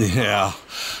 Yeah.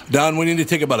 Don, we need to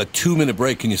take about a 2-minute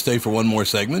break. Can you stay for one more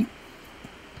segment?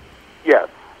 Yes.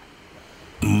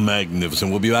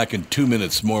 Magnificent. We'll be back in 2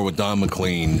 minutes more with Don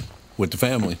McLean with the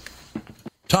family.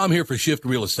 Tom here for Shift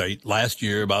Real Estate. Last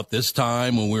year, about this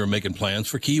time when we were making plans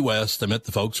for Key West, I met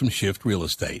the folks from Shift Real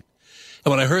Estate.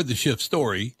 And when I heard the Shift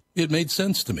story, it made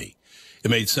sense to me. It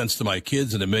made sense to my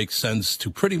kids, and it makes sense to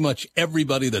pretty much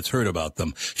everybody that's heard about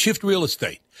them. Shift Real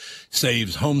Estate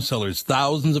saves home sellers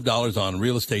thousands of dollars on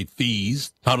real estate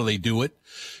fees. How do they do it?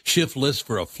 Shift lists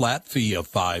for a flat fee of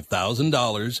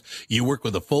 $5,000. You work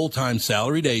with a full-time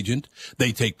salaried agent.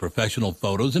 They take professional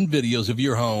photos and videos of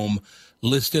your home,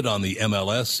 list it on the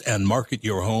MLS, and market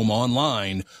your home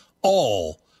online,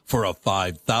 all for a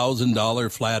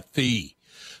 $5,000 flat fee.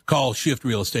 Call Shift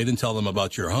Real Estate and tell them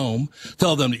about your home.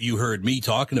 Tell them that you heard me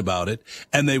talking about it,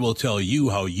 and they will tell you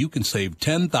how you can save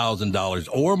 $10,000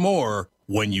 or more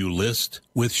when you list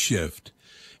with Shift.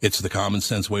 It's the common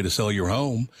sense way to sell your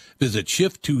home. Visit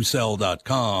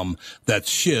shift2sell.com. That's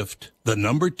shift, the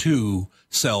number 2,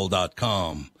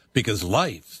 sell.com. Because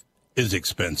life is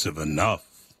expensive enough.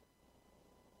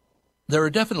 There are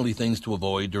definitely things to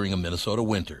avoid during a Minnesota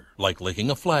winter, like licking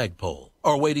a flagpole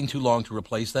or waiting too long to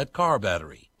replace that car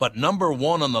battery. But number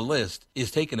 1 on the list is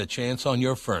taking a chance on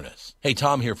your furnace. Hey,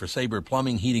 Tom here for Sabre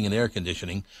Plumbing, Heating, and Air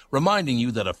Conditioning, reminding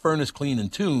you that a furnace clean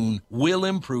and tune will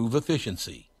improve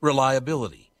efficiency,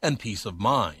 reliability, and peace of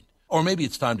mind. Or maybe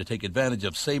it's time to take advantage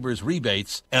of Sabre's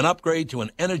rebates and upgrade to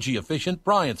an energy-efficient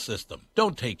Bryant system.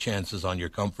 Don't take chances on your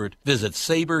comfort. Visit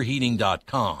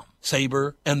SaberHeating.com.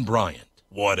 Sabre and Bryant.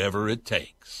 Whatever it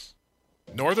takes.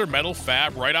 Northern Metal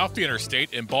Fab, right off the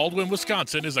interstate in Baldwin,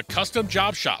 Wisconsin, is a custom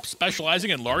job shop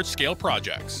specializing in large-scale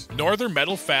projects. Northern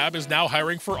Metal Fab is now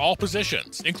hiring for all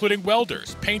positions, including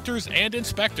welders, painters, and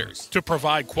inspectors, to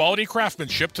provide quality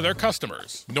craftsmanship to their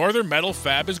customers. Northern Metal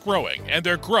Fab is growing, and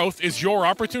their growth is your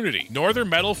opportunity. Northern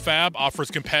Metal Fab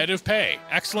offers competitive pay,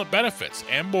 excellent benefits,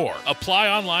 and more. Apply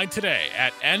online today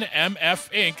at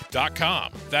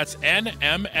nmfinc.com. That's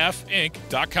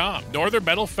nmfinc.com. Northern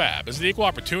Metal Fab is an equal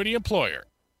opportunity employer.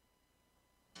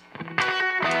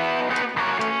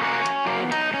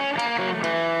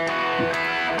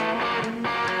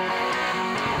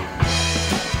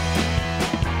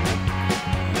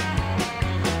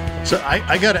 So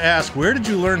I got to ask, where did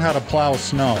you learn how to plow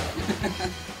snow?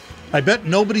 I bet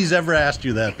nobody's ever asked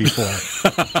you that before.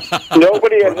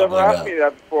 Nobody has ever asked me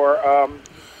that before.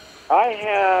 I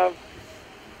have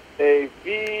a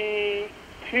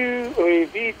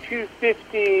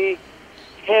V250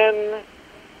 10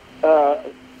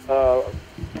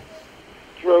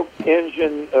 stroke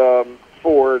engine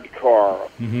Ford car,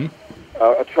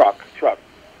 a truck,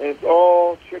 and it's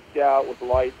all tricked out with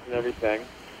lights and everything.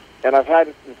 And I've had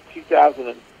it since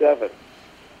 2007.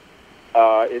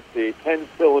 It's a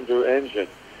 10-cylinder engine,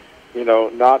 you know,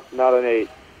 not an 8,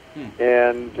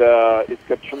 and it's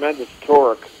got tremendous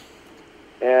torque.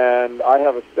 And I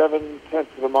have a 0.7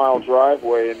 of a mile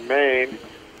driveway in Maine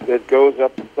that goes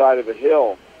up the side of a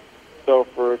hill. So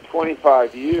for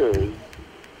 25 years,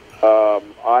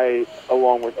 I,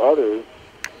 along with others,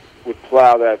 would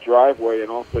plow that driveway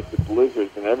in all sorts of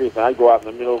blizzards and everything. I'd go out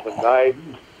in the middle of the night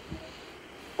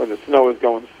when the snow is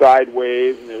going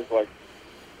sideways and there's like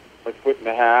a foot and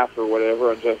a half or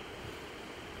whatever, and just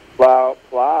plow,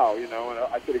 you know. And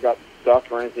I could have gotten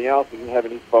stuck or anything else. I didn't have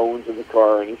any phones in the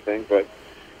car or anything, but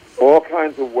all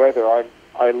kinds of weather.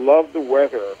 I love the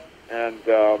weather, and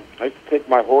I used to take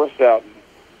my horse out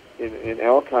in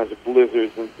all kinds of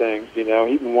blizzards and things, you know.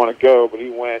 He didn't want to go, but he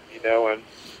went, you know, and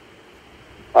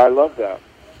I love that.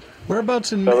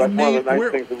 Whereabouts in so that's Maine? one of the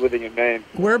nice things of living in Maine.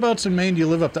 Whereabouts in Maine do you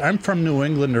live up there? I'm from New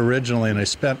England originally, and I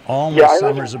spent all my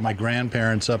summers with my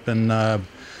grandparents up in by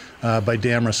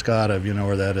Damariscotta, if you know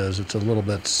where that is. It's a little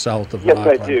bit south of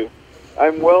Rockland. Yes, I do.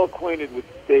 I'm well acquainted with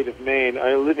the state of Maine.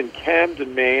 I live in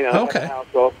Camden, Maine. I have a house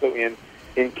also in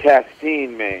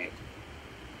Castine, Maine.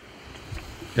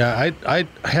 Yeah, I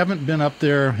haven't been up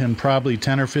there in probably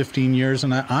 10 or 15 years,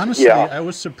 and I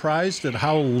was surprised at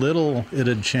how little it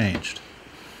had changed.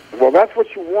 Well, that's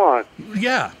what you want.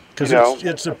 Yeah, because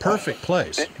it's a perfect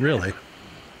place, really.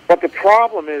 But the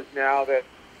problem is now that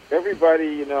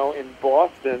everybody, in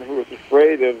Boston who is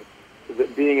afraid of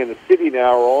being in the city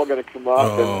now are all going to come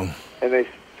up and they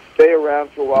stay around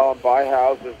for a while and buy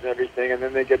houses and everything, and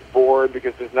then they get bored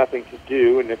because there's nothing to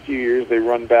do. In a few years, they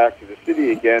run back to the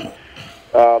city again.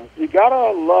 You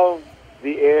gotta love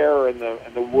the air and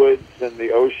the woods and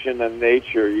the ocean and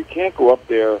nature. You can't go up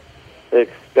there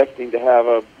expecting to have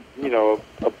a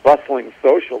bustling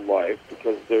social life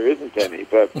because there isn't any.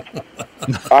 But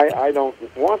I don't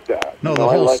want that. No, the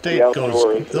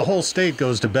whole state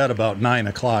goes to bed about 9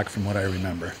 o'clock, from what I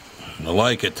remember. I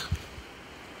like it.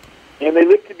 And they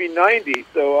live to be 90,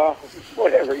 so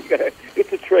whatever.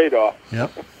 It's a trade-off.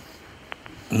 Yep.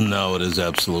 No, it is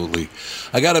absolutely.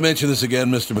 I got to mention this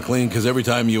again, Mr. McLean, because every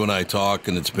time you and I talk,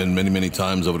 and it's been many, many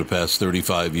times over the past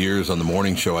 35 years on the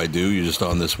morning show I do, you're just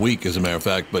on this week, as a matter of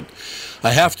fact, but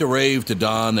I have to rave to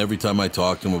Don every time I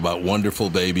talk to him about Wonderful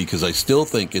Baby, because I still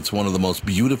think it's one of the most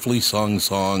beautifully sung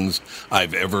songs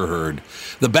I've ever heard.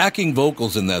 The backing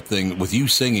vocals in that thing, with you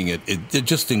singing it, they're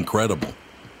just incredible.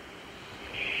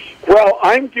 Well,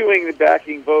 I'm doing the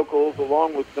backing vocals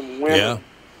along with some women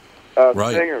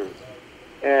singers.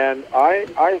 And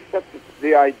I set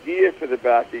the idea for the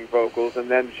backing vocals,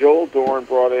 and then Joel Dorn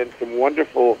brought in some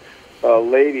wonderful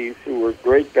ladies who were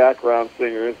great background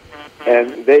singers,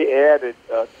 and they added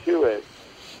to it.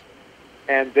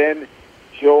 And then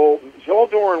Joel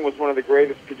Dorn was one of the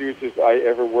greatest producers I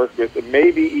ever worked with, and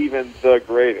maybe even the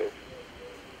greatest.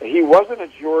 He wasn't a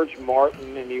George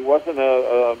Martin, and he wasn't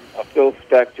a Phil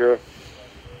Spector.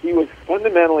 He was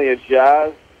fundamentally a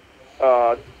jazz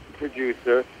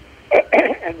producer.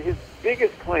 And his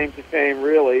biggest claim to fame,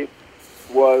 really,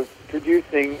 was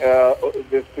producing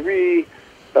the 3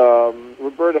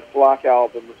 Roberta Flack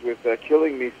albums with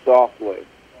Killing Me Softly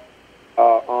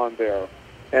on there.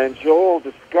 And Joel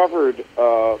discovered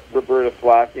Roberta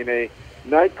Flack in a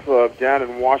nightclub down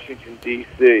in Washington,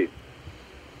 D.C.,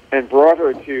 and brought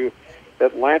her to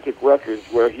Atlantic Records,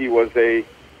 where he was a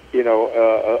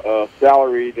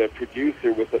salaried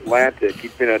producer with Atlantic.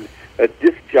 He'd been a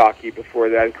disc jockey before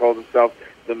that. He called himself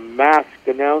the Masked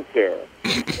Announcer.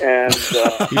 And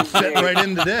he fit right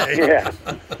in today. Yeah.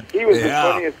 He was the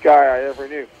funniest guy I ever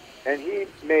knew. And he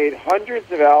made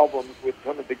hundreds of albums with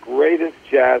some of the greatest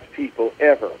jazz people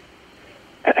ever.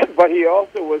 But he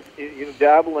also was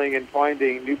dabbling and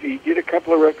finding new people. He did a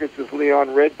couple of records with Leon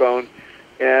Redbone,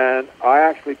 and I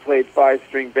actually played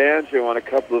 5-string banjo on a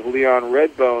couple of Leon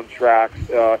Redbone tracks.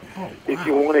 If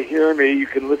you want to hear me, you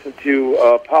can listen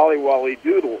to Polly Wally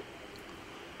Doodle.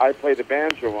 I played the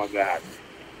banjo on that.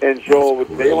 And Joel would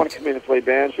say, "You want to come in and play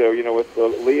banjo, with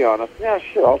Leon?" I said, "Yeah,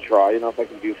 sure, I'll try. If I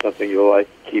can do something you'll like,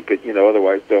 keep it,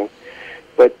 otherwise don't."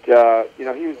 But,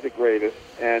 he was the greatest.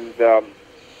 And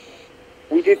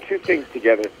we did 2 things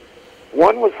together.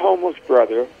 One was Homeless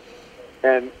Brother,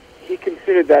 and he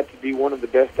considered that to be one of the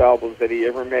best albums that he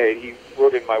ever made. He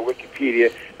wrote in my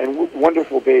Wikipedia, and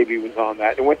Wonderful Baby was on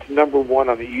that. It went to #1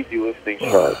 on the easy listening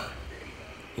chart.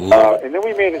 And then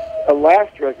we made a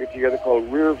last record together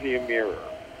called Rearview Mirror,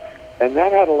 and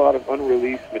that had a lot of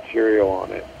unreleased material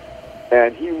on it.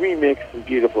 And he remixed some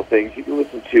beautiful things. You can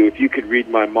listen to If You Could Read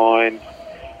My Mind,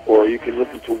 or you can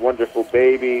listen to Wonderful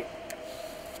Baby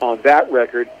on that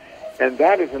record, and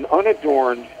that is an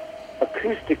unadorned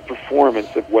acoustic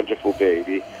performance of Wonderful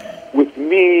Baby with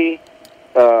me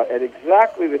at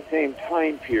exactly the same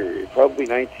time period, probably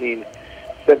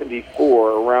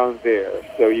 1974, around there.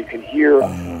 So you can hear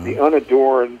the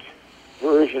unadorned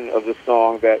version of the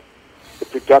song that the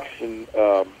production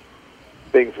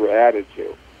things were added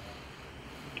to.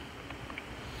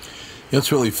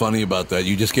 What's really funny about that,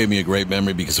 you just gave me a great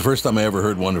memory, because the first time I ever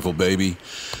heard Wonderful Baby,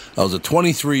 I was a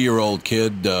 23-year-old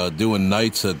kid doing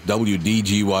nights at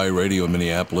WDGY Radio in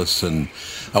Minneapolis, and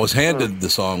I was handed the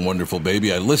song Wonderful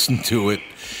Baby. I listened to it,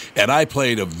 and I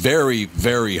played a very,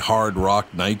 very hard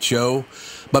rock night show.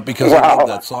 But because I loved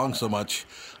that song so much,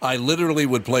 I literally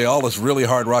would play all this really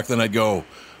hard rock, then I'd go,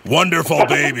 "Wonderful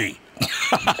Baby."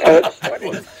 That's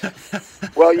funny.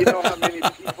 Well, you know how many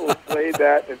people have played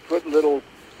that and put little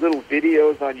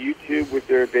videos on YouTube with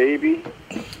their baby?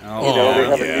 They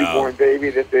have a newborn baby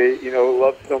that they,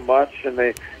 love so much, and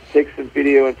they take some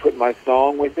video and put my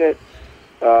song with it.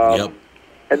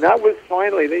 And that was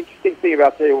finally the interesting thing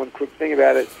about, tell you one quick thing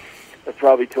about it, I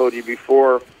probably told you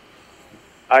before.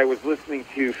 I was listening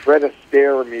to Fred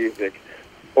Astaire music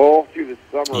all through the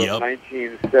summer of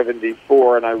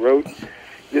 1974, and I wrote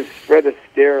this Fred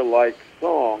Astaire-like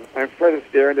song, and Fred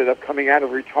Astaire ended up coming out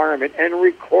of retirement and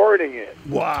recording it.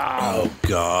 Wow. Oh,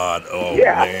 God. Oh,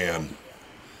 man.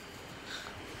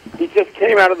 He just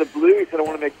came out of the blue. He said, I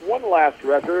want to make one last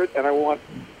record, and I want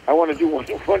to do one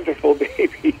Wonderful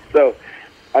Baby. So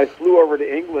I flew over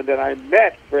to England, and I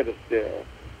met Fred Astaire.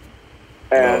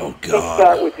 And just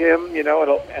sat with him,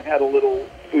 and had a little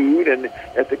food and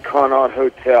at the Connaught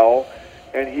Hotel,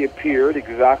 and he appeared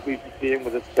exactly to see him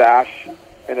with a sash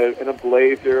and a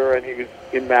blazer, and he was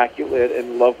immaculate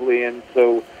and lovely and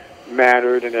so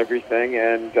mannered and everything,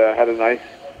 and had a nice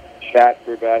chat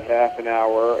for about half an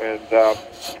hour, and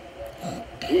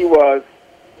he was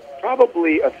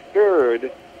probably a third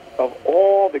of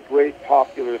all the great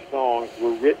popular songs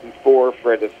were written for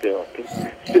Fred Astaire,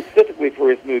 specifically for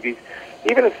his movies.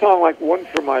 Even a song like One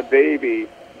for My Baby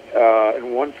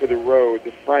and One for the Road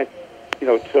that Frank,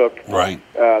 took. Right.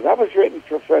 That was written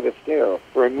for Fred Astaire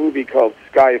for a movie called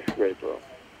Skyscraper.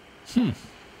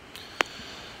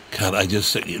 God,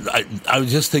 I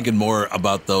was just thinking more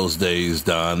about those days,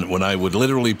 Don, when I would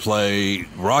literally play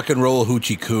Rock and Roll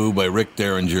Hoochie Coo by Rick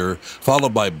Derringer,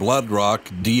 followed by Blood Rock,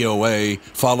 DOA,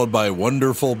 followed by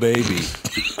Wonderful Baby.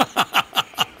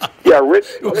 Yeah, Rick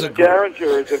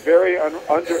Derringer is a very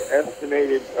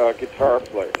underestimated guitar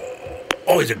player.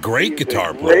 Oh, he's a great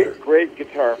guitar player. Great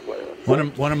guitar player.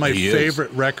 One of my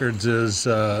favorite records is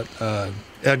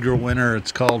Edgar Winter.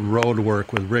 It's called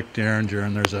Roadwork with Rick Derringer,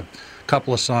 and there's a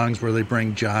couple of songs where they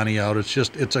bring Johnny out.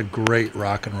 It's a great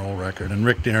rock and roll record, and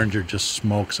Rick Derringer just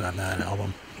smokes on that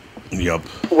album. Yep.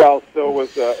 Well, so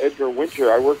was Edgar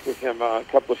Winter. I worked with him on a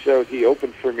couple of shows. He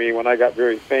opened for me when I got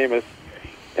very famous,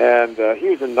 and he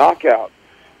was a knockout.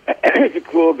 He's a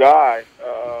cool guy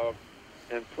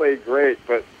and played great.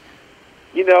 But,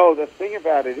 the thing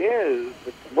about it is,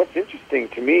 what's interesting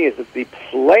to me is that the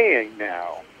playing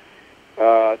now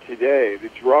today, the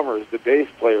drummers, the bass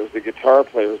players, the guitar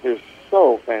players, they're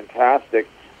so fantastic,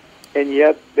 and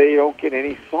yet they don't get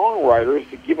any songwriters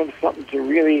to give them something to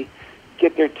really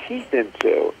get their teeth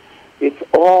into. It's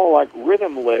all like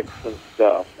rhythm licks and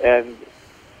stuff, and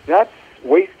that's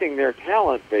wasting their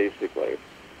talent, basically.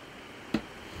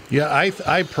 Yeah,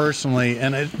 I personally,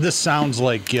 and this sounds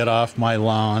like get off my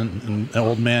lawn and an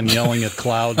old man yelling at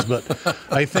clouds, but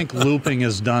I think looping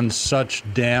has done such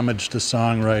damage to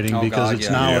songwriting because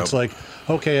it's like,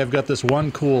 okay, I've got this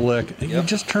one cool lick. And you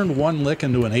just turned one lick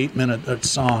into an 8-minute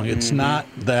song. It's not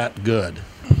that good.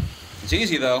 It's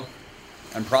easy, though,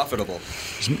 and profitable.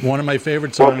 One of my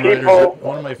favorite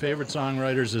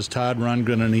songwriters is Todd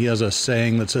Rundgren, and he has a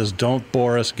saying that says, "Don't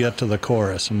bore us, get to the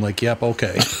chorus." I'm like, yep,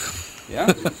 okay.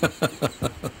 Yeah.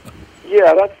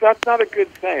 Yeah, that's not a good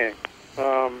saying.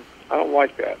 I don't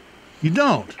like that. You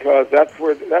don't, because that's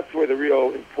where the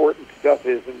real important stuff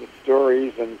is in the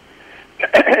stories and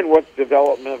what's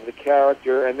development of the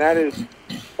character, and that is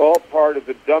all part of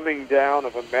the dumbing down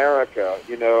of America.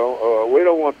 We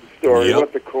don't want the story, we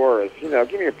want the chorus. Give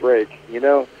me a break.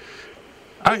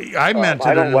 I meant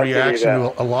it in reaction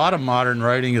to a lot of modern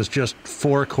writing is just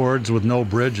 4 chords with no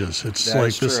bridges. It's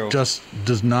like this just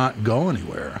does not go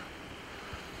anywhere.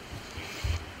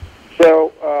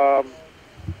 So,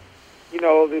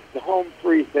 the home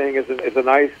free thing is a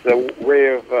nice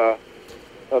ray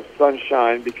of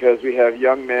sunshine because we have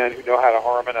young men who know how to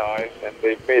harmonize, and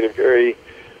they've made a very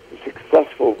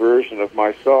successful version of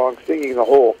my song, singing the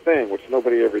whole thing, which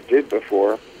nobody ever did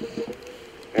before.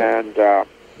 And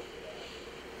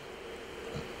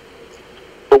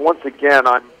but once again,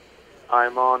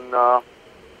 I'm on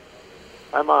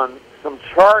some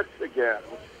charts again,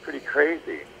 which is pretty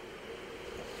crazy.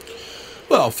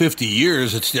 Well, 50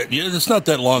 years, it's not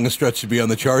that long a stretch to be on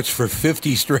the charts for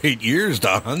 50 straight years,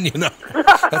 Don.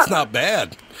 That's not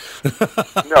bad.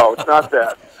 No, it's not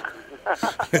bad.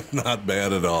 It's not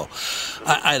bad at all.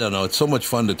 I don't know. It's so much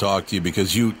fun to talk to you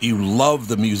because you love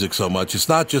the music so much. It's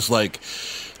not just like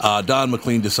Don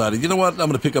McLean decided, you know what, I'm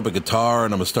going to pick up a guitar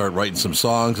and I'm going to start writing some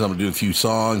songs. I'm going to do a few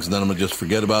songs and then I'm going to just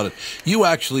forget about it.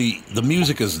 The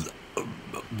music is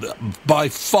by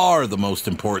far the most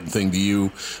important thing to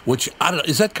you, which, I don't know,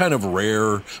 is that kind of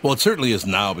rare? Well, it certainly is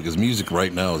now because music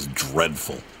right now is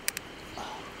dreadful.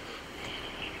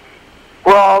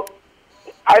 Well,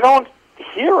 I don't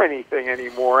hear anything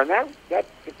anymore, and that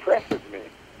depresses me.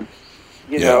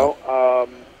 You know,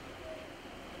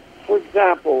 for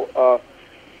example,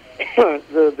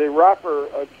 the rapper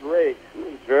Drake, who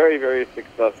is very, very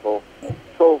successful,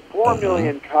 sold 4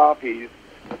 million copies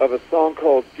of a song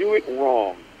called "Do It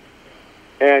Wrong,"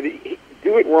 and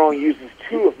 "Do It Wrong" uses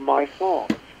 2 of my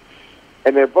songs,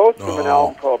 and they're both from an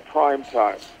album called Prime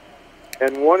Time.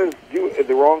 And one is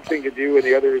the wrong thing to do, and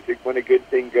the other is when a good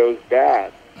thing goes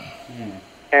bad.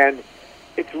 And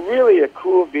it's really a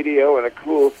cool video and a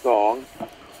cool song,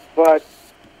 but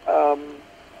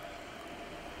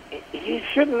he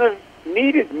shouldn't have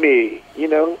needed me. You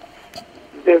know,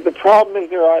 the problem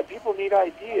is people need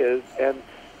ideas, and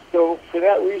so for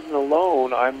that reason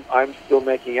alone, I'm still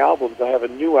making albums. I have a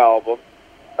new album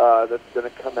that's going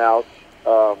to come out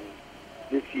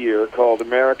this year called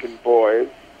American Boys.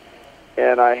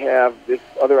 And I have this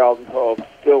other album called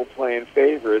Still Playing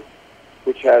Favorites,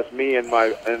 which has me and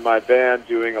my band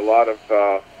doing a lot of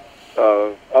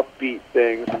upbeat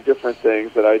things and different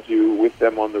things that I do with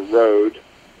them on the road.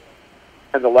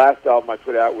 And the last album I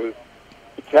put out was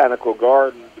Botanical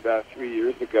Gardens about 3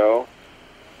 years ago.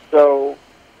 So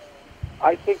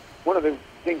I think one of the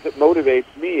things that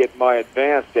motivates me at my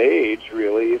advanced age,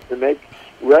 really, is to make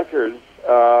records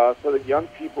so that young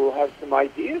people have some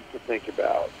ideas to think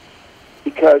about.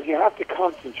 Because you have to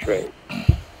concentrate.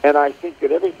 And I think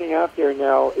that everything out there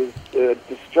now is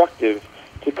destructive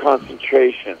to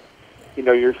concentration. You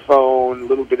know, your phone, a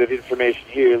little bit of information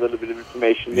here, a little bit of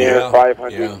information there,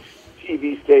 500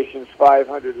 TV stations,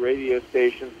 500 radio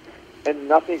stations, and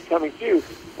nothing's coming through.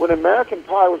 When American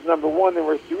Pie was number 1, there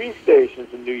were 3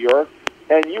 stations in New York,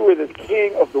 and you were the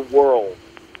king of the world.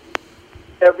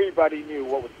 Everybody knew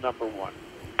what was number 1.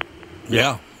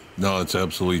 Yeah. No, it's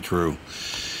absolutely true.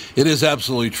 It is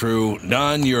absolutely true.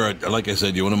 Don, like I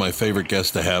said, you're one of my favorite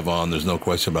guests to have on. There's no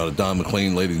question about it. Don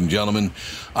McLean, ladies and gentlemen.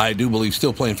 I do believe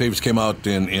Still Playing Favorites came out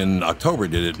in October,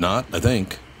 did it not? I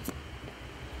think.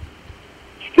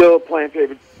 Still Playing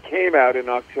Favorites came out in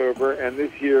October, and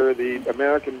this year the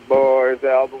American Boys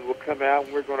album will come out,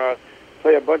 and we're going to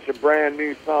play a bunch of brand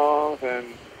new songs and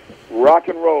rock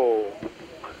and roll.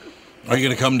 Are you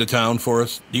going to come to town for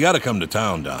us? You got to come to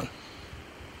town, Don.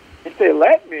 If they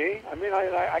let me, I mean,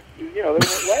 I they won't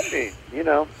let me, you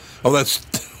know. Oh, that's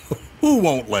who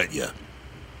won't let you?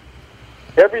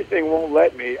 Everything won't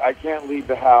let me. I can't leave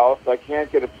the house. I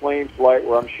can't get a plane flight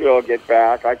where I'm sure I'll get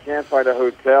back. I can't find a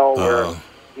hotel where,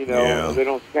 they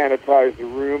don't sanitize the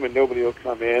room and nobody will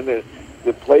come in.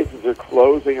 The places are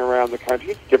closing around the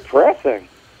country. It's depressing.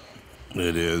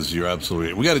 It is. You're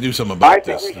absolutely. We got to do something about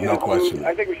this. No question.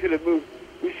 I think we should have moved.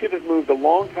 We should have moved a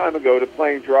long time ago to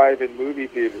playing drive-in movie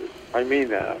theaters. I mean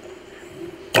that.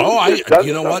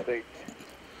 You know what?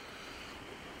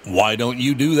 Why don't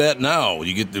you do that now?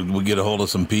 We get a hold of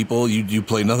some people. You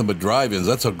play nothing but drive-ins.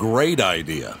 That's a great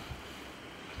idea.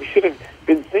 We should have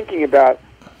been thinking about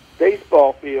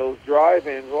baseball fields,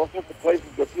 drive-ins, all sorts of places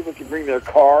where people can bring their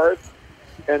cars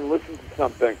and listen to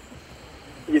something.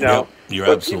 You know, yep, you're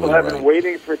but absolutely people have right. been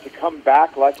waiting for it to come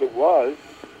back like it was.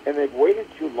 And they've waited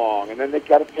too long, and then they've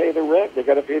got to pay the rent, they've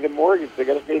got to pay the mortgage, they've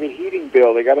got to pay the heating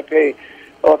bill, they've got to pay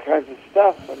all kinds of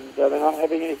stuff, and they're not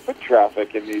having any foot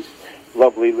traffic in these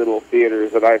lovely little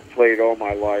theaters that I've played all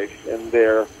my life. And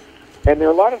there are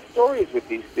a lot of stories with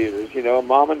these theaters, you know,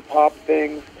 mom and pop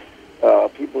things.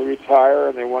 People retire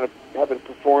and they want to have a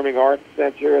performing arts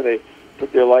center. They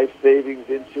put their life savings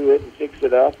into it and fix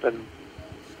it up and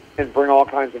bring all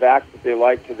kinds of acts that they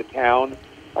like to the town.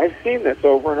 I've seen this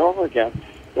over and over again.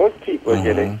 Those people are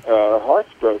getting hearts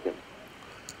broken.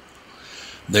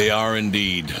 They are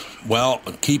indeed. Well,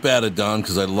 keep at it, Don,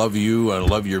 because I love you. I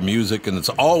love your music, and it's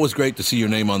always great to see your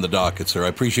name on the docket, sir. I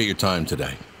appreciate your time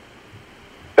today.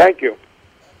 Thank you.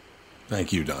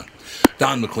 Thank you, Don.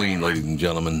 Don McLean, ladies and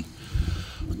gentlemen.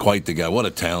 Quite the guy. What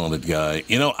a talented guy.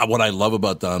 You know what I love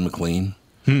about Don McLean?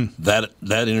 That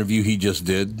interview he just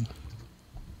did,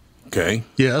 okay?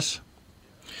 Yes.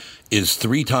 Is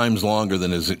 3 times longer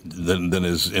than his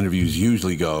interviews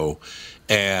usually go.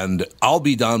 And I'll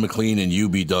be Don McLean and you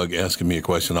be Doug asking me a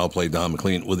question. I'll play Don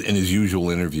McLean in his usual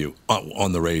interview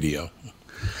on the radio.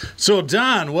 So,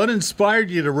 Don, what inspired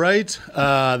you to write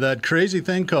that crazy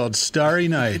thing called Starry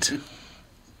Night?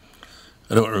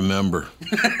 I don't remember.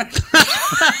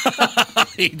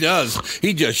 He does.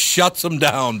 He just shuts them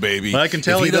down, baby. Well, I can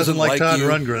tell he doesn't like Todd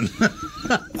Rundgren.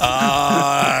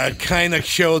 Kind of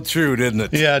showed through, didn't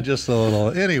it? Yeah, just a little.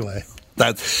 Anyway.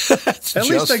 That's At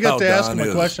least I get to ask him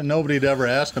a question nobody'd ever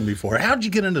asked him before. How'd you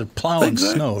get into plowing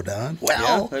snow, Don?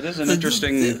 Well, that is an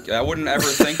interesting. I wouldn't ever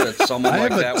think that someone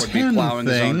like that would be plowing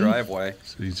his own driveway.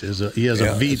 So he has a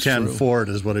V10 Ford,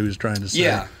 is what he was trying to say.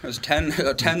 Yeah, it was a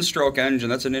 10-stroke engine.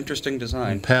 That's an interesting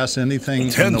design. Pass anything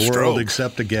in the world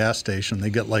except a gas station. They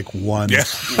get like one. Yeah,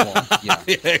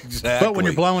 exactly. But when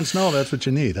you're plowing snow, that's what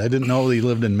you need. I didn't know he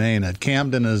lived in Maine.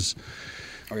 Camden is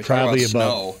probably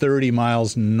about 30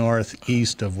 miles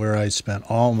northeast of where I spent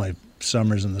all my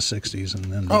summers in the 60s and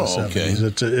into the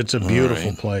 70s. Okay. It's a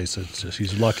beautiful place.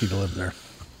 He's lucky to live there.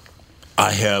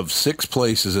 I have 6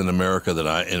 places in America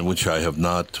in which I have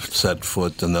not set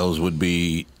foot, and those would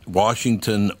be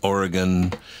Washington,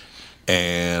 Oregon,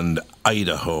 and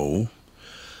Idaho,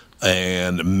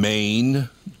 and Maine,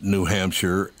 New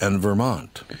Hampshire, and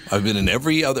Vermont. I've been in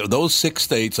those 6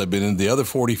 states. I've been in the other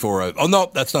 44. No,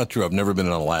 that's not true. I've never been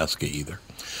in Alaska either.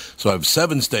 So I have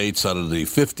 7 states out of the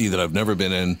 50 that I've never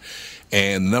been in.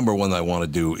 And the number one I want to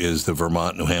do is the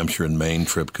Vermont, New Hampshire, and Maine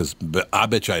trip, because I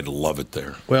bet you I'd love it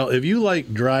there. Well, if you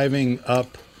like driving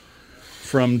up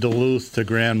from Duluth to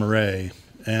Grand Marais,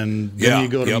 and then you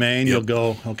go to Maine, you'll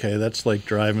go, okay, that's like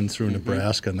driving through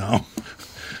Nebraska now.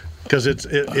 Because it's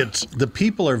the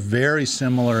people are very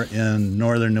similar in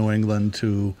northern New England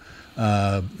to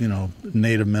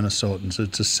native Minnesotans.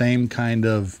 It's the same kind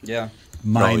of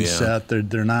mindset.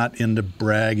 They're not into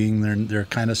bragging. They're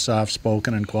kind of soft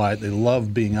spoken and quiet. They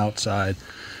love being outside.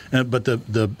 But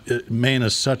Maine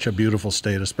is such a beautiful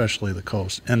state, especially the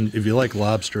coast. And if you like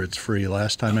lobster, it's free.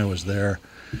 Last time I was there,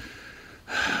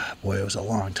 boy, it was a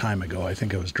long time ago. I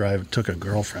think I was took a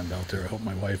girlfriend out there. I hope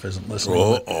my wife isn't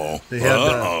listening.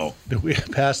 We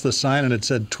passed the sign and it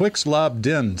said Twix Lob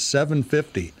Din,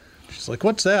 $7.50. She's like,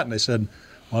 "What's that?" And I said,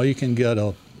 "Well, you can get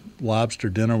a lobster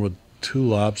dinner with 2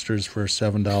 lobsters for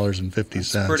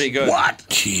 $7.50. That's pretty good. What?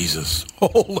 Jesus.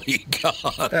 Holy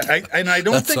God. I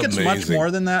don't think it's much more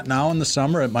than that now in the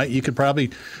summer. You could probably,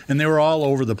 and they were all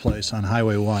over the place on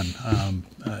Highway 1.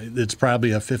 It's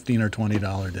probably a $15 or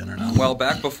 $20 dinner now. Well,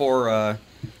 back before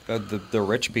the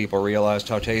rich people realized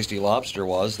how tasty lobster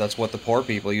was, that's what the poor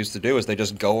people used to do, is they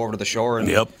just go over to the shore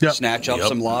and snatch up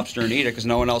some lobster and eat it because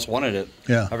no one else wanted it.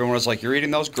 Yeah. Everyone was like, "You're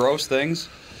eating those gross things?"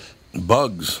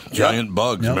 Bugs, giant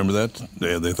bugs. Yep. Remember that?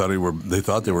 They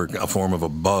thought they were a form of a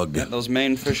bug. Yeah, those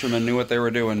Maine fishermen knew what they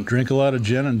were doing. Drink a lot of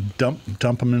gin and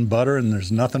dump them in butter, and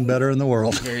there's nothing better in the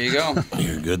world. There you go.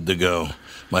 You're good to go.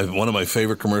 One of my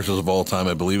favorite commercials of all time,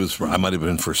 I believe, I might have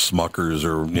been for Smuckers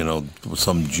or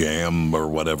some jam or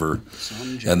whatever.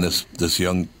 And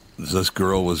this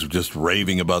girl was just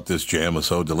raving about this jam. It was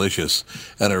so delicious,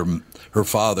 and her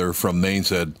father from Maine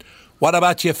said, "What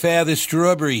about your father's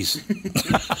strawberries?"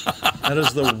 That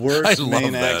is the worst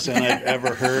Maine accent I've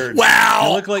ever heard. Wow!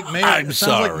 You look like Mayor. It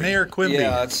sounds like Mayor Quimby.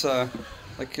 Yeah, it's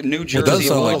like New Jersey. It does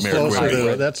sound like Mayor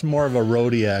Quimby. That's more of a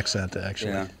roadie accent,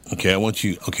 actually. Yeah.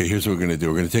 Okay, here's what we're going to do.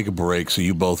 We're going to take a break so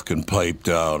you both can pipe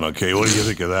down. Okay, what do you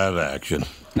think of that action?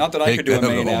 Not that I could do a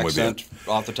Maine accent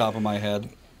off the top of my head.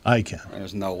 I can.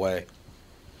 There's no way.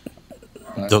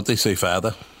 Don't they say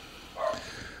father?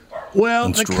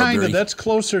 Well, that's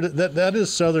closer to that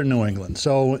is southern New England.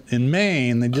 So in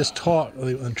Maine, they just talk.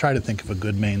 I'm trying to think of a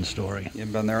good Maine story. You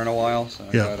haven't been there in a while, so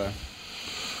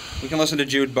we can listen to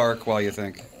Jude bark while you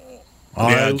think.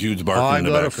 Jude's barking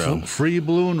in the background. I got a free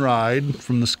balloon ride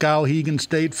from the Skowhegan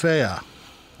State Fair.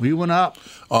 We went up,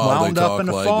 wound up in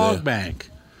a fog bank.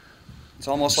 It's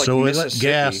almost like so Mississippi.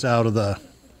 We let gas out of the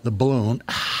balloon,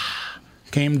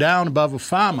 came down above a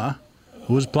farmer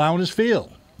who was plowing his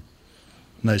field.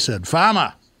 And I said,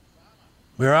 "Farmer,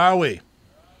 where are we?"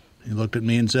 He looked at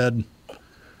me and said,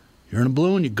 "You're in a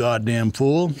balloon, you goddamn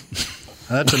fool."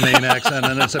 That's a Maine accent,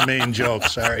 and it's a Maine joke.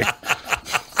 Sorry.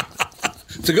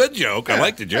 It's a good joke. I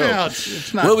like the joke. Yeah,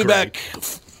 it's not We'll be great. back.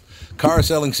 Car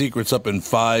Selling Secrets up in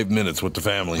 5 minutes with the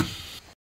family.